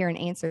system when you hear an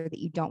answer that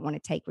you don't want to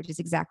take, which is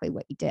exactly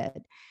what you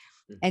did.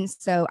 And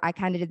so I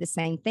kind of did the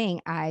same thing.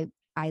 I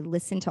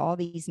listened to all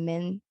these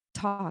men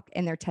talk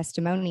and their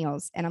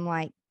testimonials, and I'm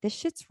like, this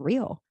shit's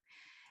real.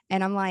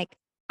 And I'm like,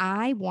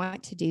 I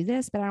want to do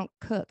this, but I don't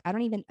cook. I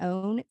don't even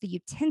own the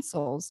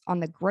utensils on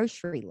the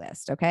grocery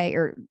list. Okay.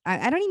 Or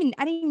I didn't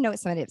even know what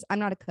some of it is. I'm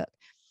not a cook.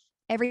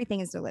 Everything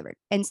is delivered.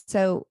 And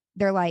so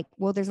they're like,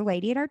 well, there's a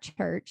lady at our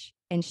church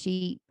and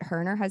her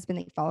and her husband,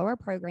 they follow our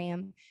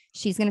program.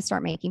 She's going to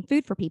start making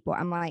food for people.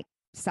 I'm like,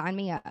 sign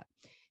me up.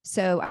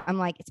 So I'm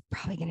like, it's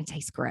probably going to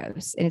taste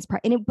gross. But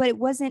it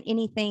wasn't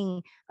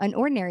anything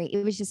unordinary.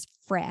 It was just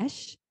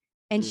fresh.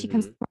 And she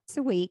comes once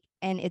a week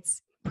and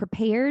it's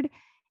prepared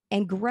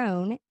and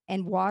grown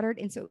and watered.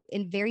 And so,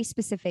 in very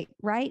specific,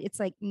 right? It's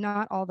like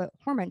not all the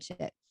hormone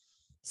shit.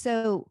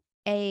 So,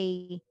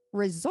 a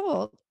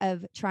result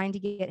of trying to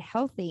get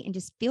healthy and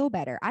just feel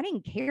better. I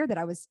didn't care that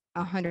I was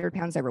 100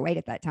 pounds overweight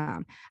at that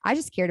time. I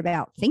just cared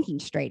about thinking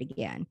straight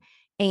again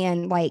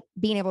and like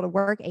being able to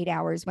work 8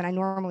 hours when I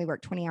normally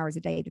work 20 hours a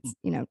day. That's,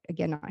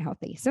 again, not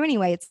healthy. So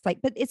anyway, it's like,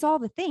 but it's all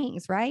the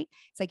things, right?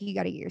 It's like, you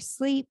got to get your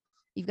sleep,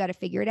 you've got to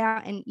figure it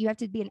out, and you have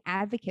to be an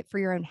advocate for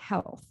your own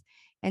health.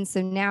 And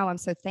so now I'm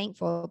so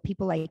thankful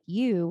people like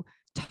you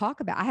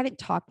I haven't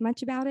talked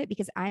much about it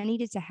because I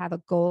needed to have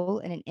a goal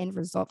and an end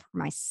result for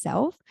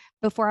myself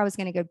before I was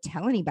going to go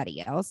tell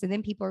anybody else. And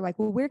then people are like,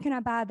 well, where can I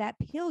buy that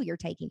pill you're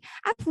taking?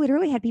 I've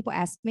literally had people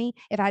ask me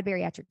if I had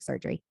bariatric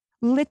surgery.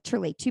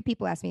 Literally 2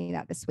 people asked me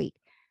that this week.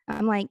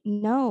 I'm like,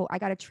 no, I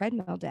got a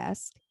treadmill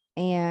desk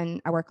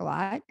and I work a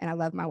lot and I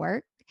love my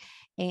work.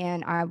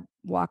 And I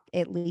walk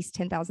at least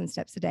 10,000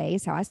 steps a day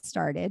is how I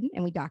started.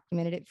 And we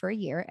documented it for a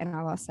year and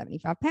I lost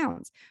 75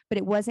 pounds. But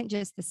it wasn't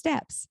just the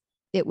steps.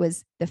 It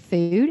was the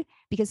food,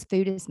 because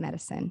food is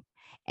medicine.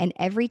 And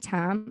every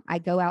time I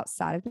go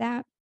outside of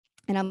that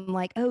and I'm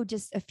like, oh,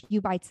 just a few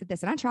bites of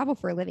this. And I travel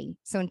for a living.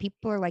 So when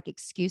people are like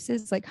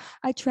excuses, like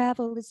I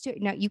travel, let's do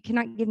it. No, you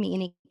cannot give me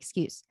any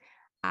excuse.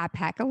 I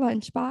pack a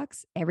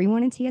lunchbox.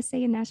 Everyone in TSA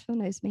in Nashville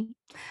knows me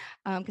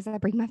because I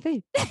bring my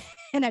food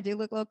and I do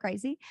look a little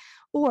crazy.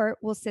 Or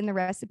we'll send the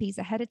recipes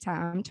ahead of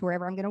time to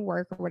wherever I'm going to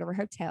work or whatever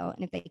hotel.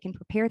 And if they can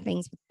prepare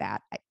things with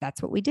that,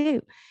 that's what we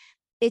do.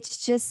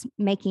 It's just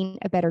making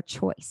a better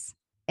choice.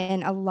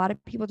 And a lot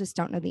of people just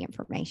don't know the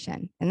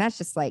information. And that's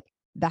just like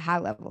the high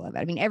level of it.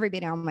 I mean,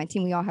 everybody on my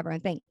team, we all have our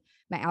own thing.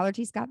 My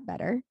allergies got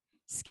better.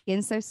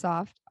 Skin So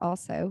Soft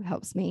also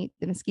helps me.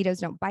 The mosquitoes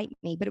don't bite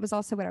me, but it was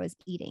also what I was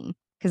eating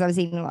because I was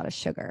eating a lot of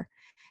sugar.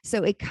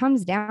 So it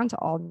comes down to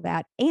all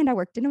that. And I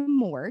worked in a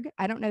morgue.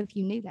 I don't know if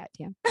you knew that,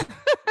 Tim. I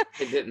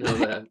didn't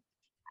know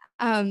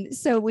that.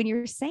 So when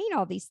you're saying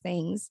all these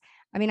things,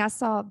 I mean, I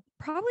saw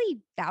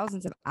probably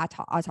thousands of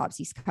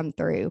autopsies come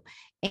through,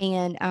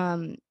 and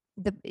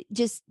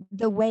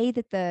the way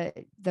that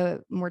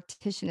the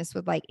morticianist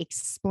would like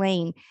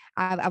explain,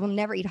 I will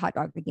never eat a hot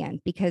dog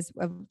again because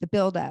of the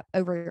buildup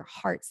over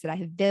hearts that I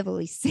have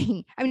vividly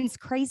seen. I mean, it's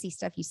crazy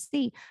stuff you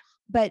see.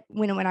 But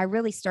when I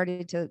really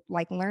started to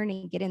like learn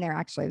and get in there,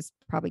 actually, I was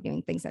probably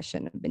doing things I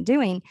shouldn't have been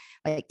doing,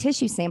 like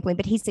tissue sampling.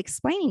 But he's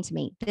explaining to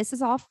me, this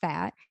is all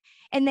fat.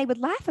 And they would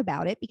laugh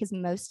about it because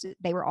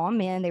they were all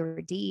men. They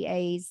were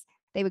DEAs.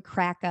 They would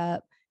crack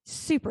up,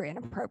 super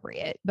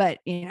inappropriate, but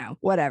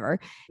whatever.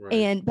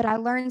 Right. But I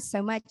learned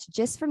so much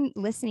just from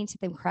listening to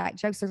them crack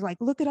jokes. They're like,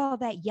 look at all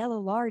that yellow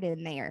lard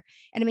in there.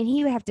 And I mean,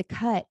 he would have to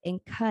cut and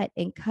cut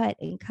and cut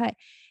and cut.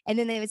 And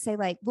then they would say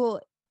like,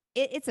 well,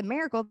 it's a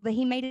miracle that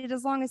he made it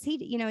as long as he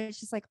did. It's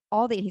just like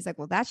he's like,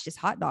 well, that's just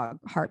hot dog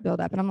heart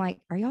buildup. And I'm like,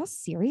 are y'all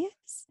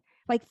serious?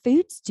 Like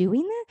food's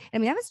doing that? I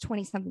mean, that was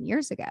 20 something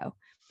years ago.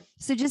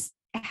 So just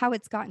how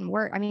it's gotten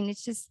worse. I mean,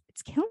 it's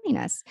killing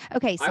us.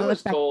 Okay. So I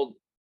was told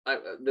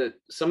that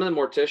some of the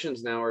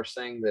morticians now are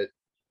saying that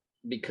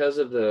because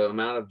of the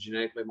amount of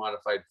genetically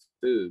modified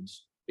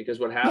foods, because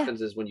what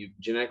happens is when you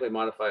genetically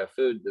modify a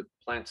food, the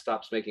plant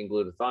stops making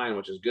glutathione,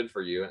 which is good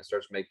for you, and it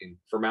starts making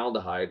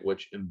formaldehyde,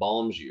 which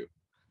embalms you.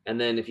 And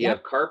then if you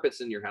have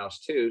carpets in your house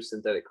too,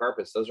 synthetic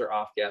carpets, those are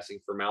off-gassing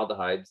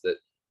formaldehydes that,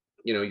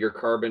 your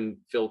carbon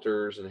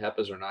filters and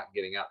HEPAs are not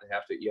getting out.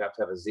 You have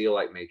to have a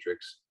zeolite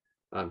matrix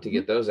to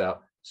get those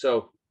out.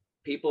 So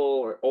people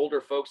or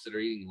older folks that are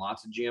eating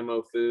lots of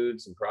GMO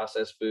foods and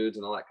processed foods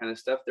and all that kind of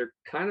stuff, they're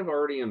kind of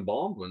already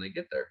embalmed when they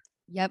get there.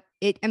 Yep.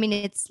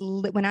 It's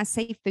when I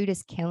say food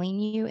is killing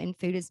you and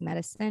food is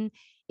medicine,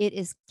 it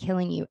is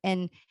killing you.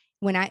 And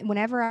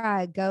whenever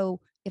I go,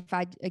 if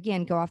I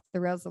again go off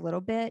the rails a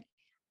little bit,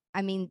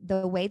 I mean,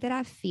 the way that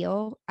I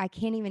feel, I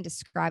can't even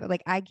describe it.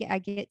 Like I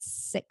get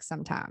sick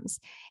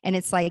sometimes and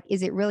it's like,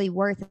 is it really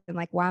worth it? And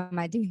like, why am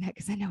I doing that?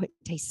 Cause I know it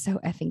tastes so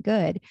effing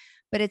good,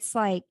 but it's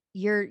like,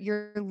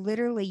 you're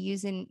literally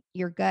using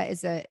your gut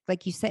as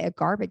like you say, a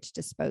garbage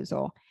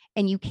disposal,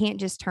 and you can't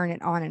just turn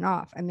it on and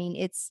off. I mean,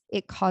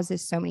 it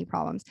causes so many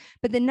problems.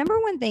 But the number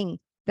one thing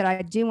that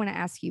I do want to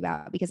ask you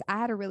about, because I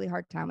had a really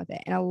hard time with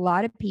it. And a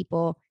lot of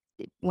people,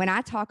 when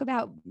I talk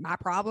about my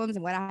problems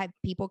and what I have,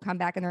 people come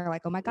back and they're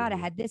like, oh my God, I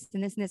had this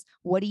and this and this.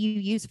 What do you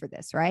use for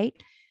this? Right.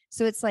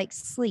 So it's like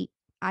sleep.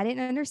 I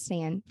didn't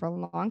understand for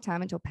a long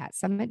time until Pat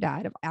Summitt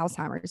died of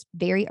Alzheimer's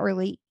very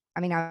early. I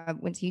mean, I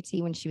went to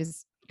UT when she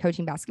was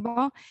coaching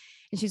basketball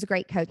and she's a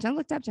great coach. And I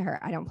looked up to her.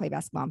 I don't play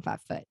basketball. I'm 5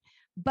 foot,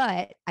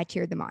 but I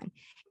cheered them on.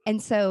 And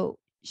so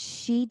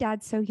she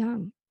died so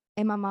young.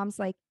 And my mom's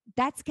like,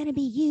 that's going to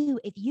be you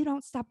if you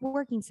don't stop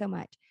working so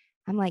much.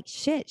 I'm like,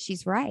 shit,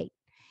 she's right.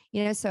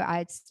 So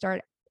I'd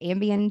start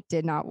Ambien,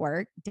 did not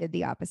work, did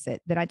the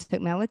opposite. Then I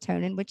took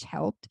melatonin, which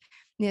helped.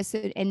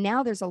 So, and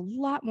now there's a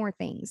lot more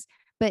things,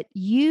 but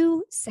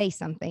you say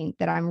something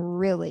that I'm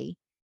really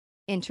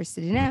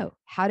interested to know: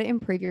 how to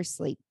improve your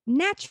sleep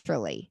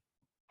naturally.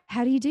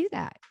 How do you do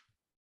that?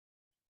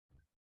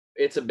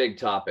 It's a big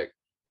topic.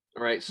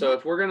 All right. So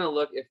if we're going to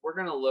look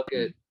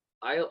at,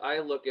 I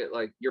look at,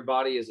 like, your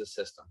body is a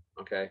system.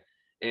 Okay.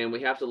 And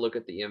we have to look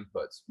at the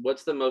inputs.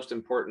 What's the most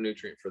important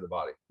nutrient for the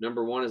body?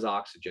 Number one is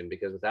oxygen,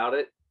 because without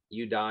it,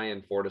 you die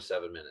in 4 to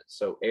 7 minutes.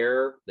 So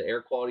the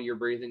air quality you're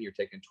breathing, you're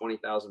taking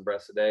 20,000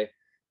 breaths a day.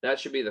 That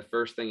should be the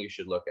first thing you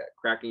should look at.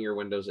 Cracking your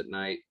windows at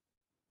night,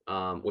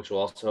 which will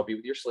also help you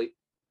with your sleep.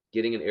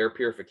 Getting an air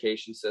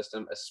purification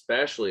system,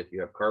 especially if you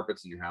have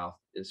carpets in your house,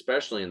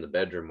 especially in the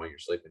bedroom when you're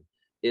sleeping,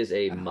 is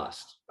a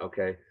must.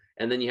 Okay.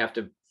 And then you have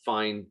to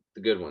find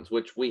the good ones,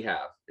 which we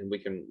have, and we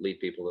can lead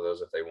people to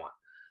those if they want.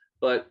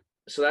 But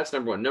so that's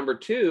number one. Number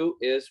two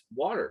is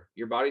water.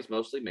 Your body's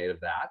mostly made of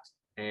that.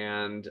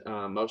 And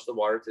most of the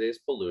water today is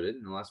polluted,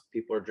 unless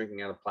people are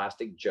drinking out of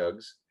plastic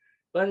jugs.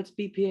 But it's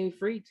BPA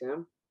free,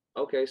 Tim.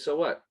 Okay, so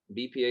what?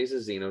 BPA is a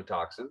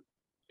xenotoxin,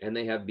 and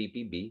they have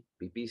BPB,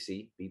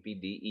 BPC,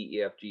 BPD,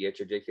 EEF,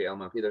 GH, JK,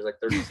 LMNP. There's like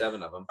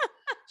 37 of them.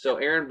 So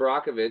Erin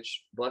Brockovich,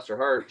 bless her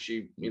heart,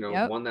 she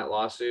won that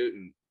lawsuit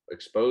and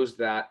exposed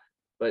that.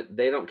 But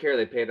they don't care.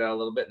 They paid out a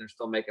little bit, and they're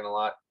still making a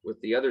lot with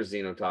the other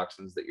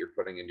xenotoxins that you're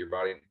putting in your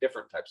body, and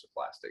different types of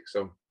plastic.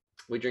 So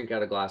we drink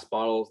out of glass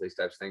bottles, these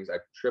types of things. I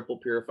triple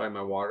purify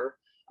my water.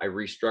 I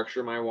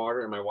restructure my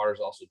water, and my water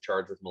is also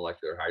charged with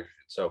molecular hydrogen.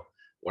 So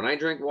when I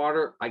drink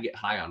water, I get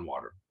high on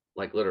water.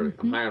 Like, literally,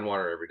 I'm high on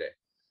water every day,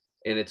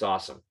 and it's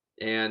awesome.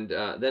 And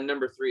then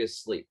number three is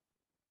sleep.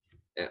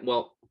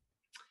 Well,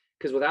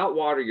 because without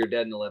water, you're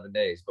dead in 11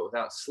 days, but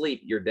without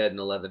sleep, you're dead in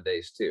 11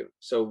 days too.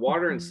 So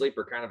water and sleep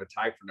are kind of a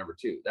tie for number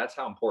two. That's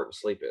how important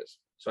sleep is.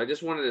 So I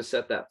just wanted to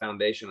set that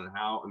foundation on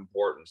how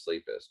important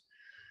sleep is.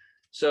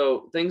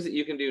 So things that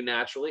you can do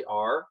naturally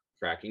are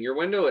cracking your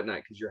window at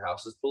night because your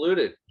house is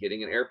polluted,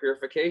 getting an air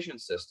purification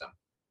system.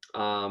 A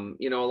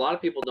lot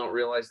of people don't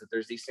realize that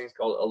there's these things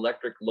called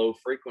electric low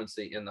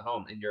frequency in the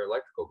home, in your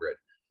electrical grid.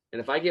 And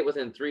if I get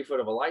within 3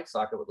 foot of a light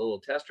socket with a little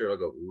tester, it'll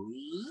go,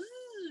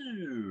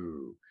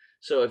 ooh.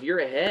 So if your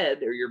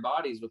head or your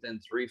body's within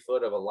 3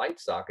 foot of a light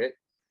socket,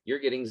 you're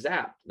getting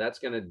zapped. That's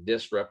going to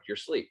disrupt your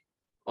sleep.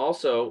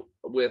 Also,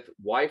 with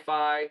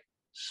Wi-Fi,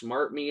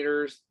 smart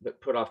meters that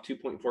put off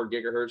 2.4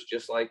 gigahertz,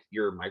 just like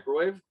your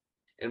microwave,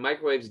 and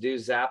microwaves do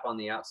zap on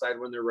the outside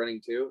when they're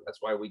running too. That's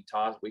why we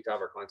tell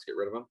our clients to get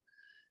rid of them.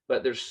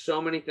 But there's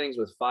so many things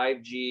with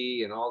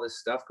 5G and all this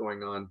stuff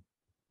going on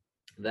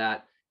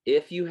that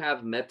if you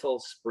have metal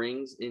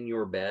springs in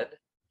your bed,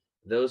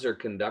 those are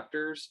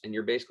conductors, and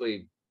you're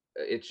basically,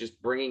 it's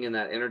just bringing in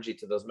that energy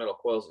to those metal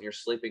coils, and you're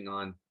sleeping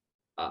on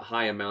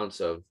high amounts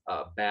of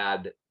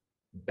bad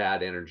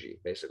energy,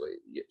 basically.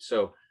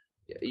 So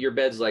your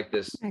bed's like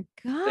this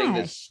thing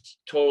that's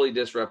totally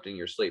disrupting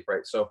your sleep,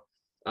 right? So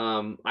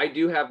I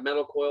do have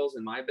metal coils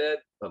in my bed,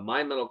 but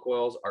my metal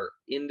coils are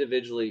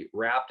individually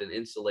wrapped and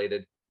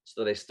insulated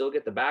so that I still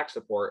get the back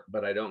support,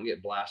 but I don't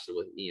get blasted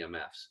with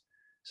EMFs.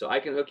 So I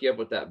can hook you up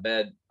with that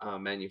bed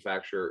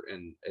manufacturer,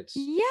 and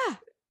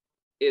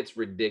it's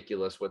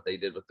ridiculous what they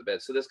did with the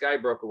bed. So this guy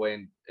broke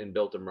away and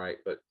built them right.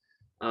 But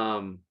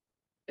I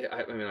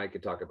mean, I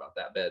could talk about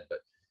that bed, but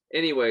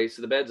anyway,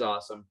 so the bed's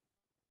awesome.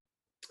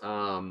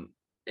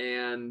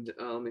 And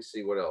let me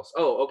see what else.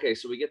 Oh, okay.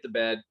 So we get the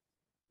bed,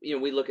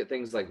 we look at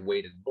things like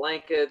weighted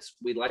blankets.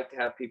 We'd like to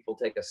have people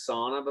take a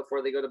sauna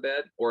before they go to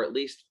bed, or at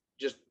least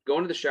just go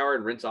into the shower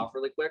and rinse off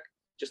really quick.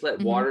 Just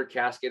let water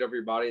cascade over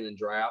your body and then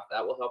dry off.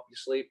 That will help you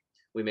sleep.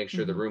 We make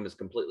sure the room is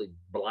completely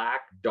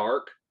black,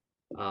 dark.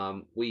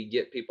 We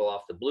get people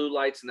off the blue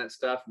lights and that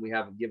stuff. And we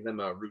give them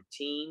a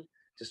routine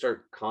to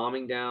start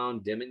calming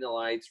down, dimming the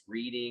lights,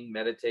 reading,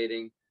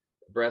 meditating,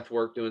 breath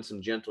work, doing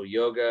some gentle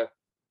yoga.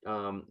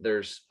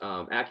 There's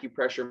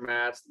acupressure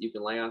mats that you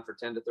can lay on for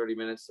 10 to 30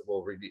 minutes that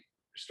will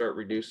start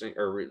reducing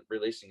or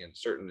releasing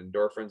certain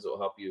endorphins that will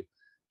help you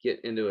get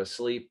into a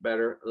sleep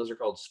better. Those are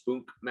called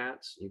Spoonk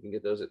mats. You can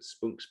get those at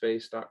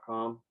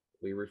spookspace.com.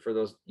 We refer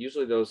those,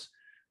 usually those,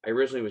 I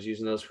originally was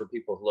using those for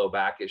people with low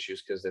back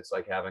issues because it's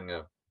like having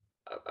a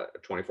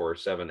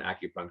 24/7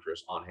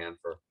 acupuncturist on hand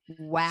for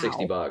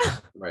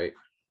 $60, right?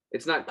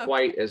 It's not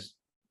quite as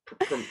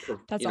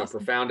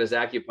profound as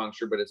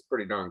acupuncture, but it's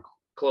pretty darn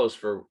close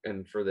for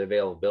the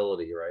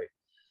availability, right?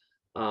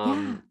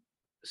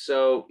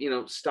 So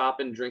stop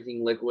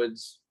drinking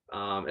liquids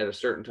at a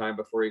certain time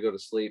before you go to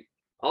sleep.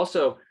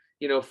 Also,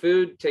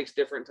 food takes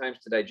different times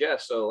to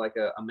digest. So like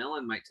a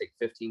melon might take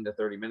 15 to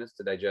 30 minutes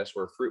to digest,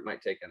 where fruit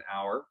might take an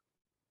hour,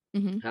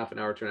 half an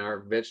hour to an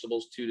hour.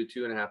 Vegetables 2 to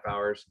 2.5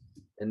 hours,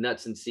 and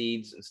nuts and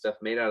seeds and stuff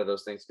made out of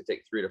those things could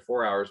take 3 to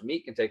 4 hours.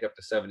 Meat can take up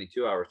to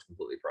 72 hours to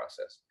completely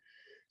process.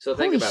 So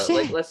think about it.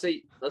 Like let's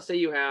say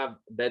you have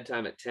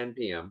bedtime at 10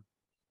 p.m.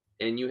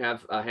 and you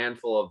have a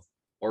handful of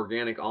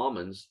organic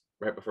almonds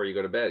right before you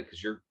go to bed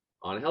because you're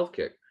on a health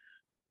kick.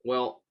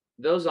 Well,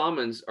 those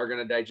almonds are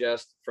going to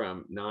digest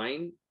from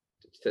 9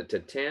 to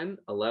 10,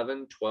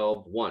 11,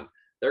 12, 1.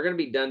 They're going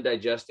to be done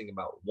digesting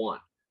about 1.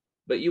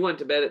 But you went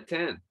to bed at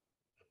 10.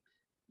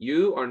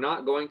 You are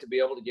not going to be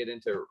able to get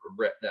into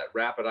that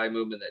rapid eye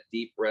movement, that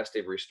deep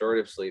restive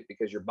restorative sleep,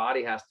 because your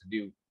body has to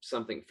do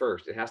something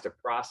first. It has to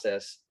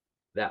process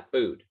that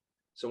food.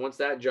 So once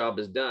that job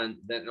is done,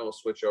 then it will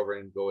switch over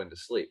and go into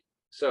sleep.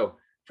 So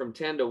from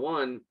 10 to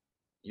 1,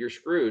 you're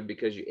screwed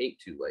because you ate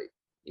too late,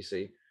 you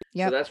see? So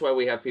Yep. that's why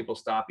we have people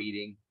stop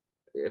eating.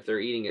 If they're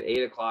eating at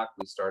 8 o'clock,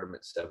 we start them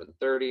at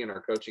 7:30 in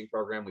our coaching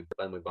program. We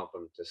bump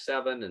them to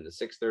 7 and to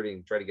 6:30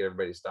 and try to get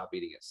everybody to stop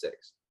eating at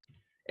 6.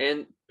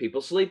 And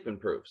people's sleep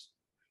improves,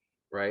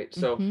 right?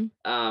 So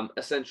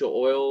essential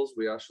oils,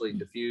 we actually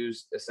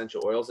diffuse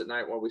essential oils at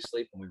night while we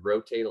sleep, and we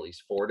rotate at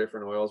least 4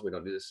 different oils. We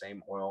don't do the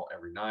same oil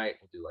every night.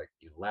 We'll do like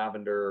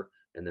lavender,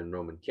 and then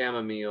Roman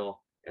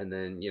chamomile, and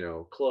then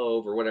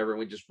clove or whatever, and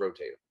we just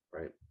rotate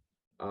them,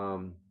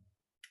 right?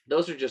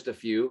 Those are just a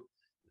few,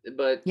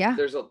 but Yeah.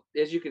 there's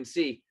as you can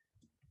see,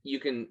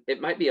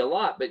 it might be a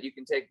lot, but you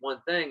can take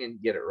one thing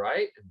and get it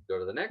right and go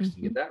to the next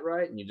and get that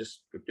right, and you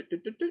just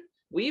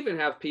we even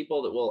have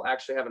people that will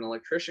actually have an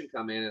electrician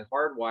come in and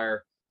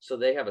hardwire, so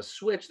they have a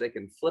switch, they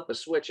can flip a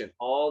switch and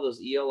all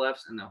those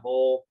ELFs in the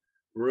whole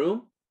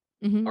room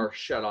are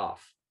shut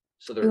off,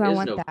 so there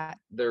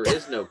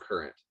is no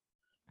current.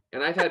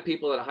 And I've had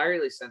people that are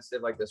highly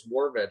sensitive, like this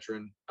war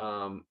veteran,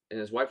 and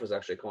his wife was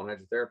actually a colon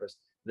hydrotherapist.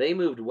 They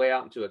moved way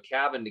out into a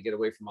cabin to get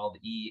away from all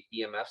the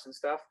EMFs and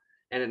stuff.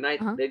 And at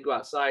night, they'd go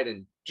outside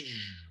and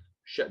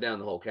shut down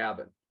the whole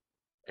cabin.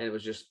 And it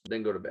was just,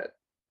 then go to bed,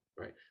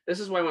 right?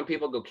 This is why when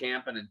people go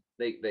camping and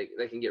they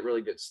can get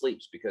really good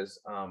sleeps because,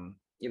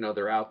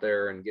 they're out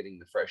there and getting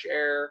the fresh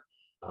air.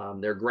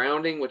 They're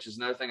grounding, which is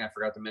another thing I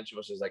forgot to mention,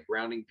 which is like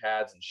grounding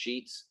pads and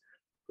sheets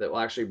that will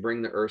actually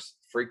bring the Earth's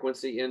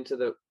frequency into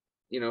the,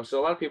 so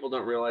a lot of people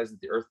don't realize that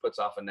the Earth puts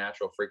off a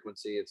natural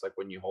frequency. It's like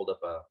when you hold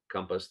up a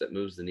compass that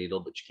moves the needle,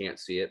 but you can't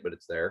see it, but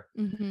it's there.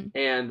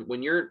 And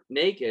when you're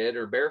naked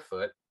or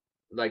barefoot,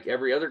 like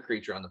every other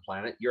creature on the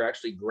planet, you're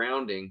actually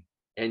grounding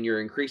and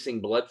you're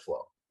increasing blood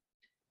flow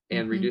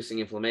and reducing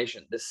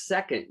inflammation. The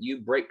second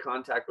you break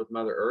contact with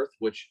Mother Earth,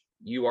 which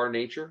you are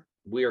nature,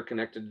 we are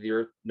connected to the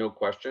Earth, no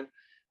question,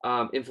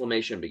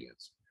 inflammation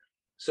begins.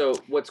 So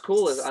what's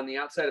cool is on the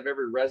outside of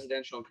every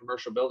residential and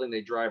commercial building,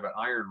 they drive an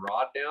iron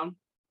rod down,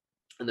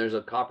 and there's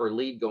a copper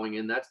lead going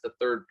in. That's the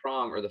third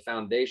prong or the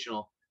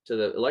foundational to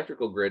the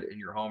electrical grid in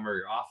your home or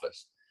your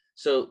office.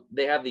 So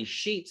they have these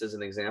sheets as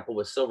an example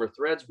with silver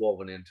threads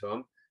woven into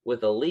them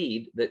with a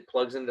lead that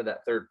plugs into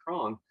that third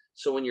prong.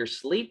 So when you're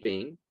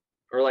sleeping,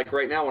 or like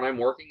right now when I'm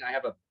working, I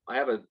have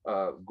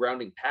a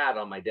grounding pad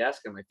on my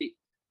desk and my feet.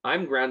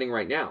 I'm grounding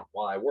right now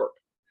while I work.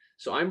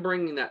 So I'm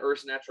bringing that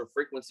Earth's natural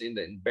frequency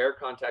into bare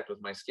contact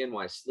with my skin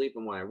while I sleep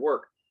and when I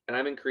work, and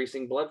I'm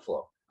increasing blood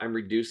flow. I'm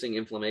reducing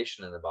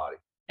inflammation in the body.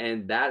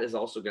 And that is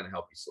also going to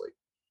help you sleep.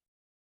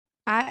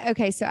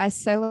 So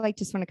I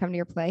just want to come to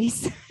your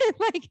place,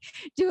 like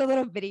do a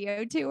little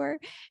video tour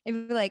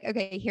and be like,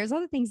 okay, here's all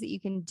the things that you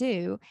can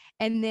do.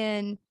 And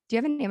then do you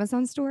have an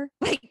Amazon store?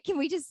 Like, can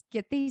we just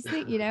get these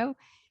things,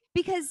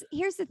 because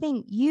here's the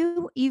thing,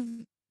 you've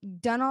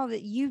done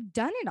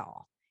it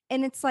all.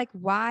 And it's like,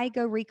 why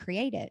go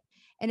recreate it?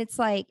 And it's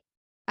like,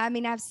 I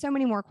have so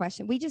many more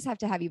questions. We just have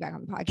to have you back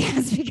on the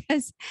podcast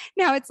because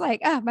now it's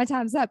like, my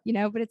time's up,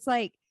 but it's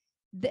like,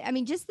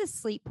 just the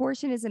sleep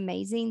portion is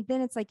amazing.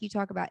 Then it's like you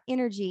talk about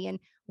energy and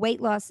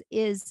weight loss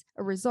is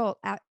a result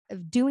of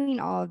doing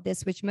all of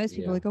this, which most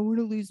people are like, I want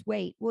to lose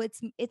weight. Well,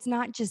 it's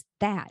not just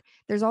that.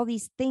 There's all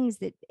these things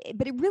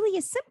but it really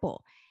is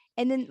simple.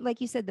 And then,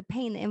 like you said, the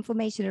pain, the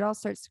inflammation, it all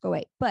starts to go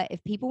away. But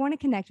if people want to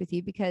connect with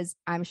you, because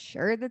I'm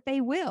sure that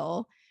they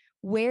will,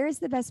 where is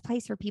the best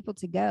place for people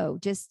to go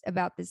just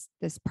about this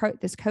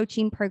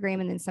coaching program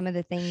and then some of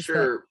the things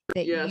that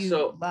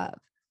you love?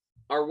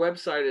 Our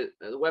website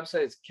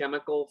is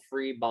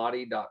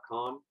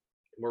chemicalfreebody.com.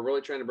 We're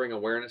really trying to bring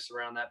awareness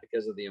around that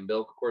because of the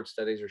umbilical cord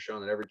studies are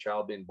showing that every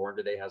child being born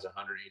today has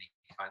 180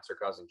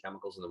 cancer-causing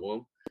chemicals in the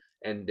womb.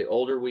 And the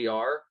older we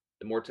are,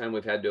 the more time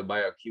we've had to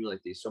bioaccumulate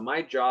these. So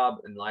my job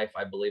in life,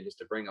 I believe, is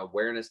to bring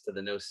awareness to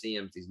the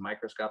no-see-ums, these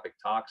microscopic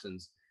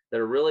toxins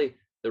that are really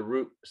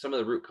some of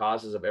the root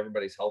causes of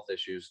everybody's health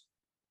issues.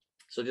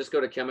 So just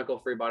go to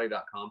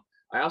chemicalfreebody.com.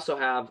 I also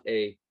have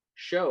a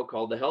show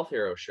called The Health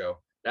Hero Show.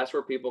 That's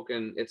where people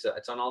can, it's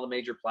on all the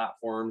major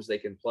platforms. They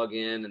can plug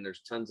in, and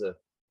there's tons of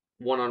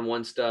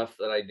one-on-one stuff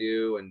that I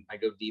do. And I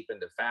go deep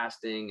into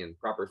fasting and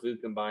proper food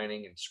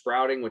combining and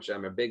sprouting, which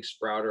I'm a big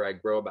sprouter. I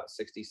grow about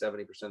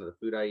 60-70% of the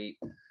food I eat.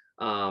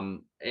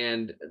 And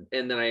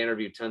then I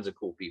interview tons of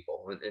cool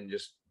people and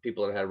just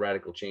people that had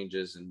radical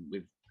changes. And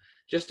we've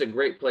just a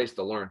great place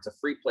to learn. It's a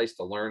free place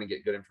to learn and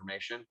get good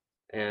information.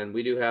 And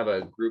we do have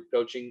a group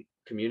coaching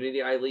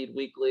community I lead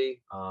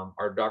weekly.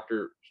 Our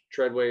Dr.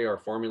 Treadway, our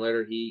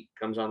formulator, he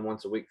comes on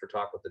once a week for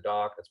Talk with the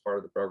Doc. That's part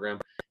of the program.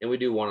 And we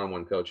do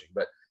one-on-one coaching.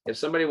 But if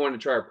somebody wanted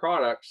to try our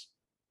products,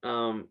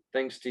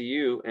 thanks to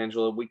you,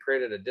 Angela, we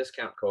created a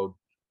discount code.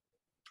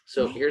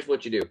 So here's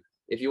what you do.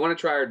 if you want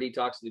to try our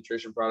detox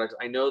nutrition products,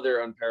 I know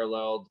they're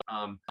unparalleled.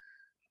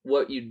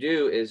 What you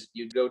do is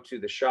you go to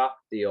the shop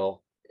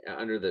deal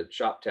under the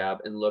shop tab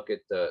and look at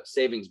the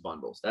savings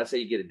bundles. That's how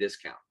you get a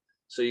discount.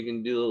 So you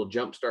can do a little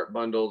jumpstart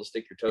bundle to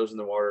stick your toes in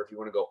the water. If you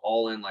want to go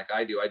all in like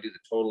I do the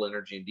total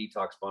energy and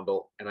detox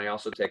bundle. And I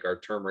also take our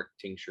turmeric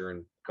tincture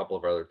and a couple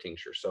of other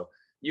tinctures. So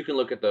you can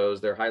look at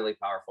those. They're highly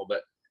powerful.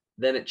 But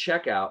then at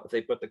checkout, if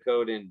they put the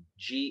code in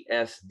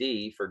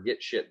GSD for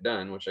Get Shit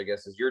Done, which I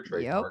guess is your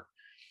trademark,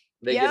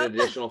 they get an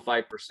additional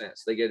 5%. So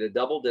they get a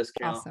double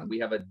discount. Awesome. We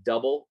have a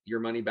double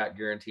your money back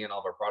guarantee on all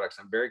of our products.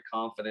 I'm very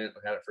confident.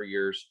 We've had it for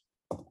years.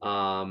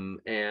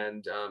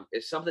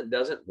 If something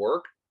doesn't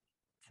work,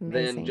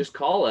 then just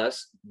call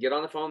us, get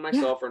on the phone with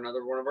myself or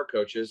another one of our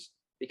coaches,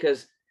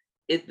 because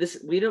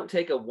we don't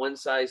take a one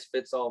size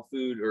fits all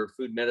food or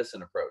food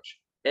medicine approach.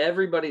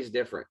 Everybody's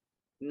different.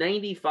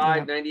 98%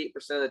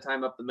 of the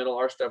time up the middle,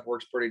 our stuff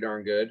works pretty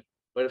darn good.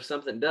 But if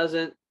something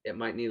doesn't, it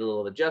might need a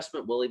little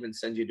adjustment. We'll even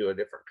send you to a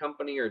different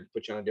company or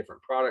put you on a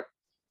different product,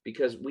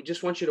 because we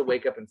just want you to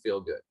wake up and feel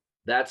good.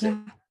 That's it.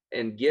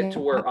 And get to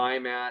where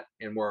I'm at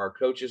and where our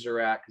coaches are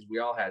at, because we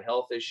all had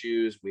health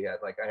issues. I had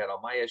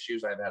all my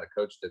issues. I've had a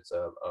coach that's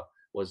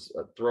was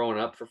throwing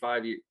up for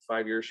 5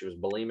 years. She was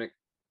bulimic.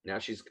 Now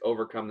she's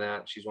overcome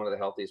that. She's one of the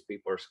healthiest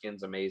people. Her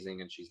skin's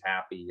amazing and she's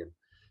happy. And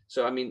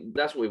so, I mean,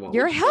 that's what we want.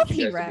 You're a health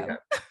hero.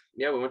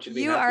 Yeah, we want you to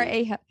be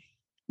happy.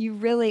 You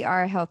really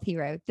are a health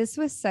hero. This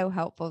was so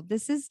helpful.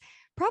 This is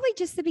probably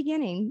just the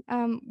beginning.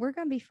 We're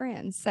going to be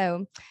friends.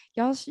 So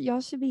y'all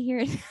should be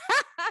hearing.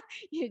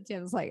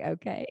 Tim's like,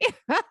 okay.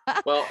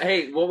 Well,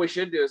 hey, what we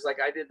should do is, like,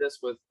 I did this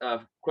with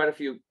quite a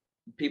few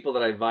people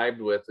that I vibed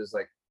with, is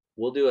like,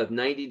 we'll do a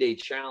 90-day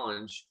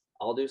challenge.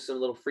 I'll do some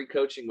little free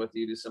coaching with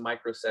you, do some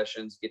micro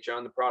sessions, get you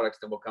on the products,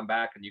 then we'll come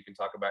back and you can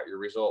talk about your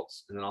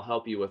results. And then I'll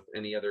help you with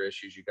any other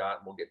issues you got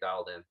and we'll get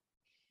dialed in.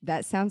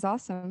 That sounds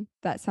awesome.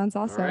 All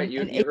right.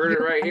 You heard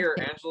it right here.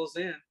 Angela's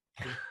in.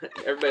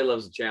 Everybody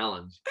loves a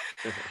challenge.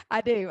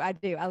 I do. I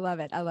love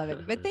it.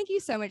 But thank you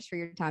so much for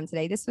your time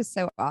today. This was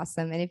so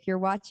awesome. And if you're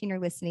watching or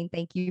listening,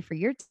 thank you for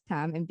your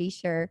time, and be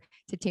sure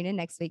to tune in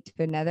next week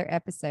to another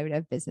episode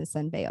of Business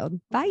Unveiled.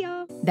 Bye,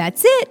 y'all.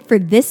 That's it for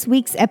this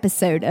week's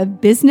episode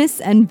of Business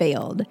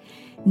Unveiled.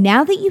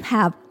 Now that you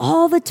have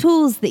all the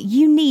tools that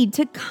you need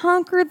to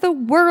conquer the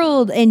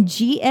world and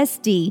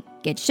GSD,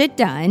 get shit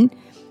done,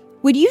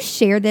 would you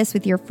share this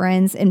with your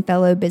friends and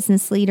fellow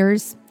business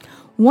leaders?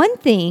 One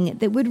thing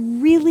that would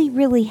really,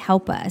 really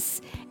help us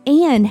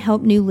and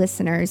help new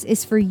listeners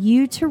is for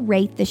you to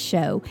rate the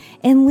show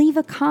and leave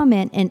a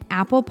comment in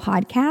Apple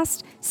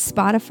Podcast,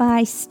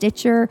 Spotify,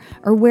 Stitcher,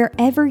 or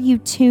wherever you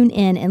tune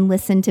in and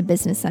listen to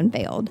Business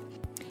Unveiled.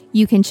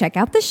 You can check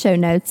out the show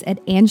notes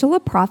at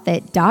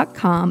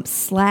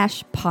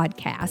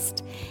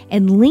angelaprofit.com/podcast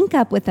and link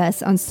up with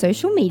us on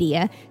social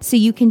media so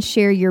you can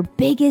share your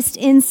biggest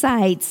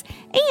insights.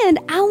 And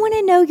I want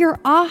to know your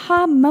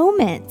aha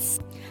moments.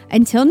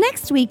 Until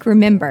next week,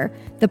 remember,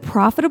 the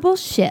profitable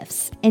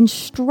shifts and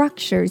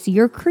structures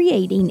you're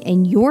creating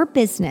in your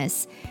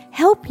business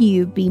help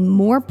you be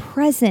more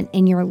present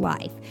in your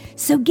life.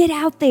 So get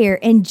out there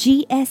and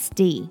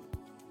GSD.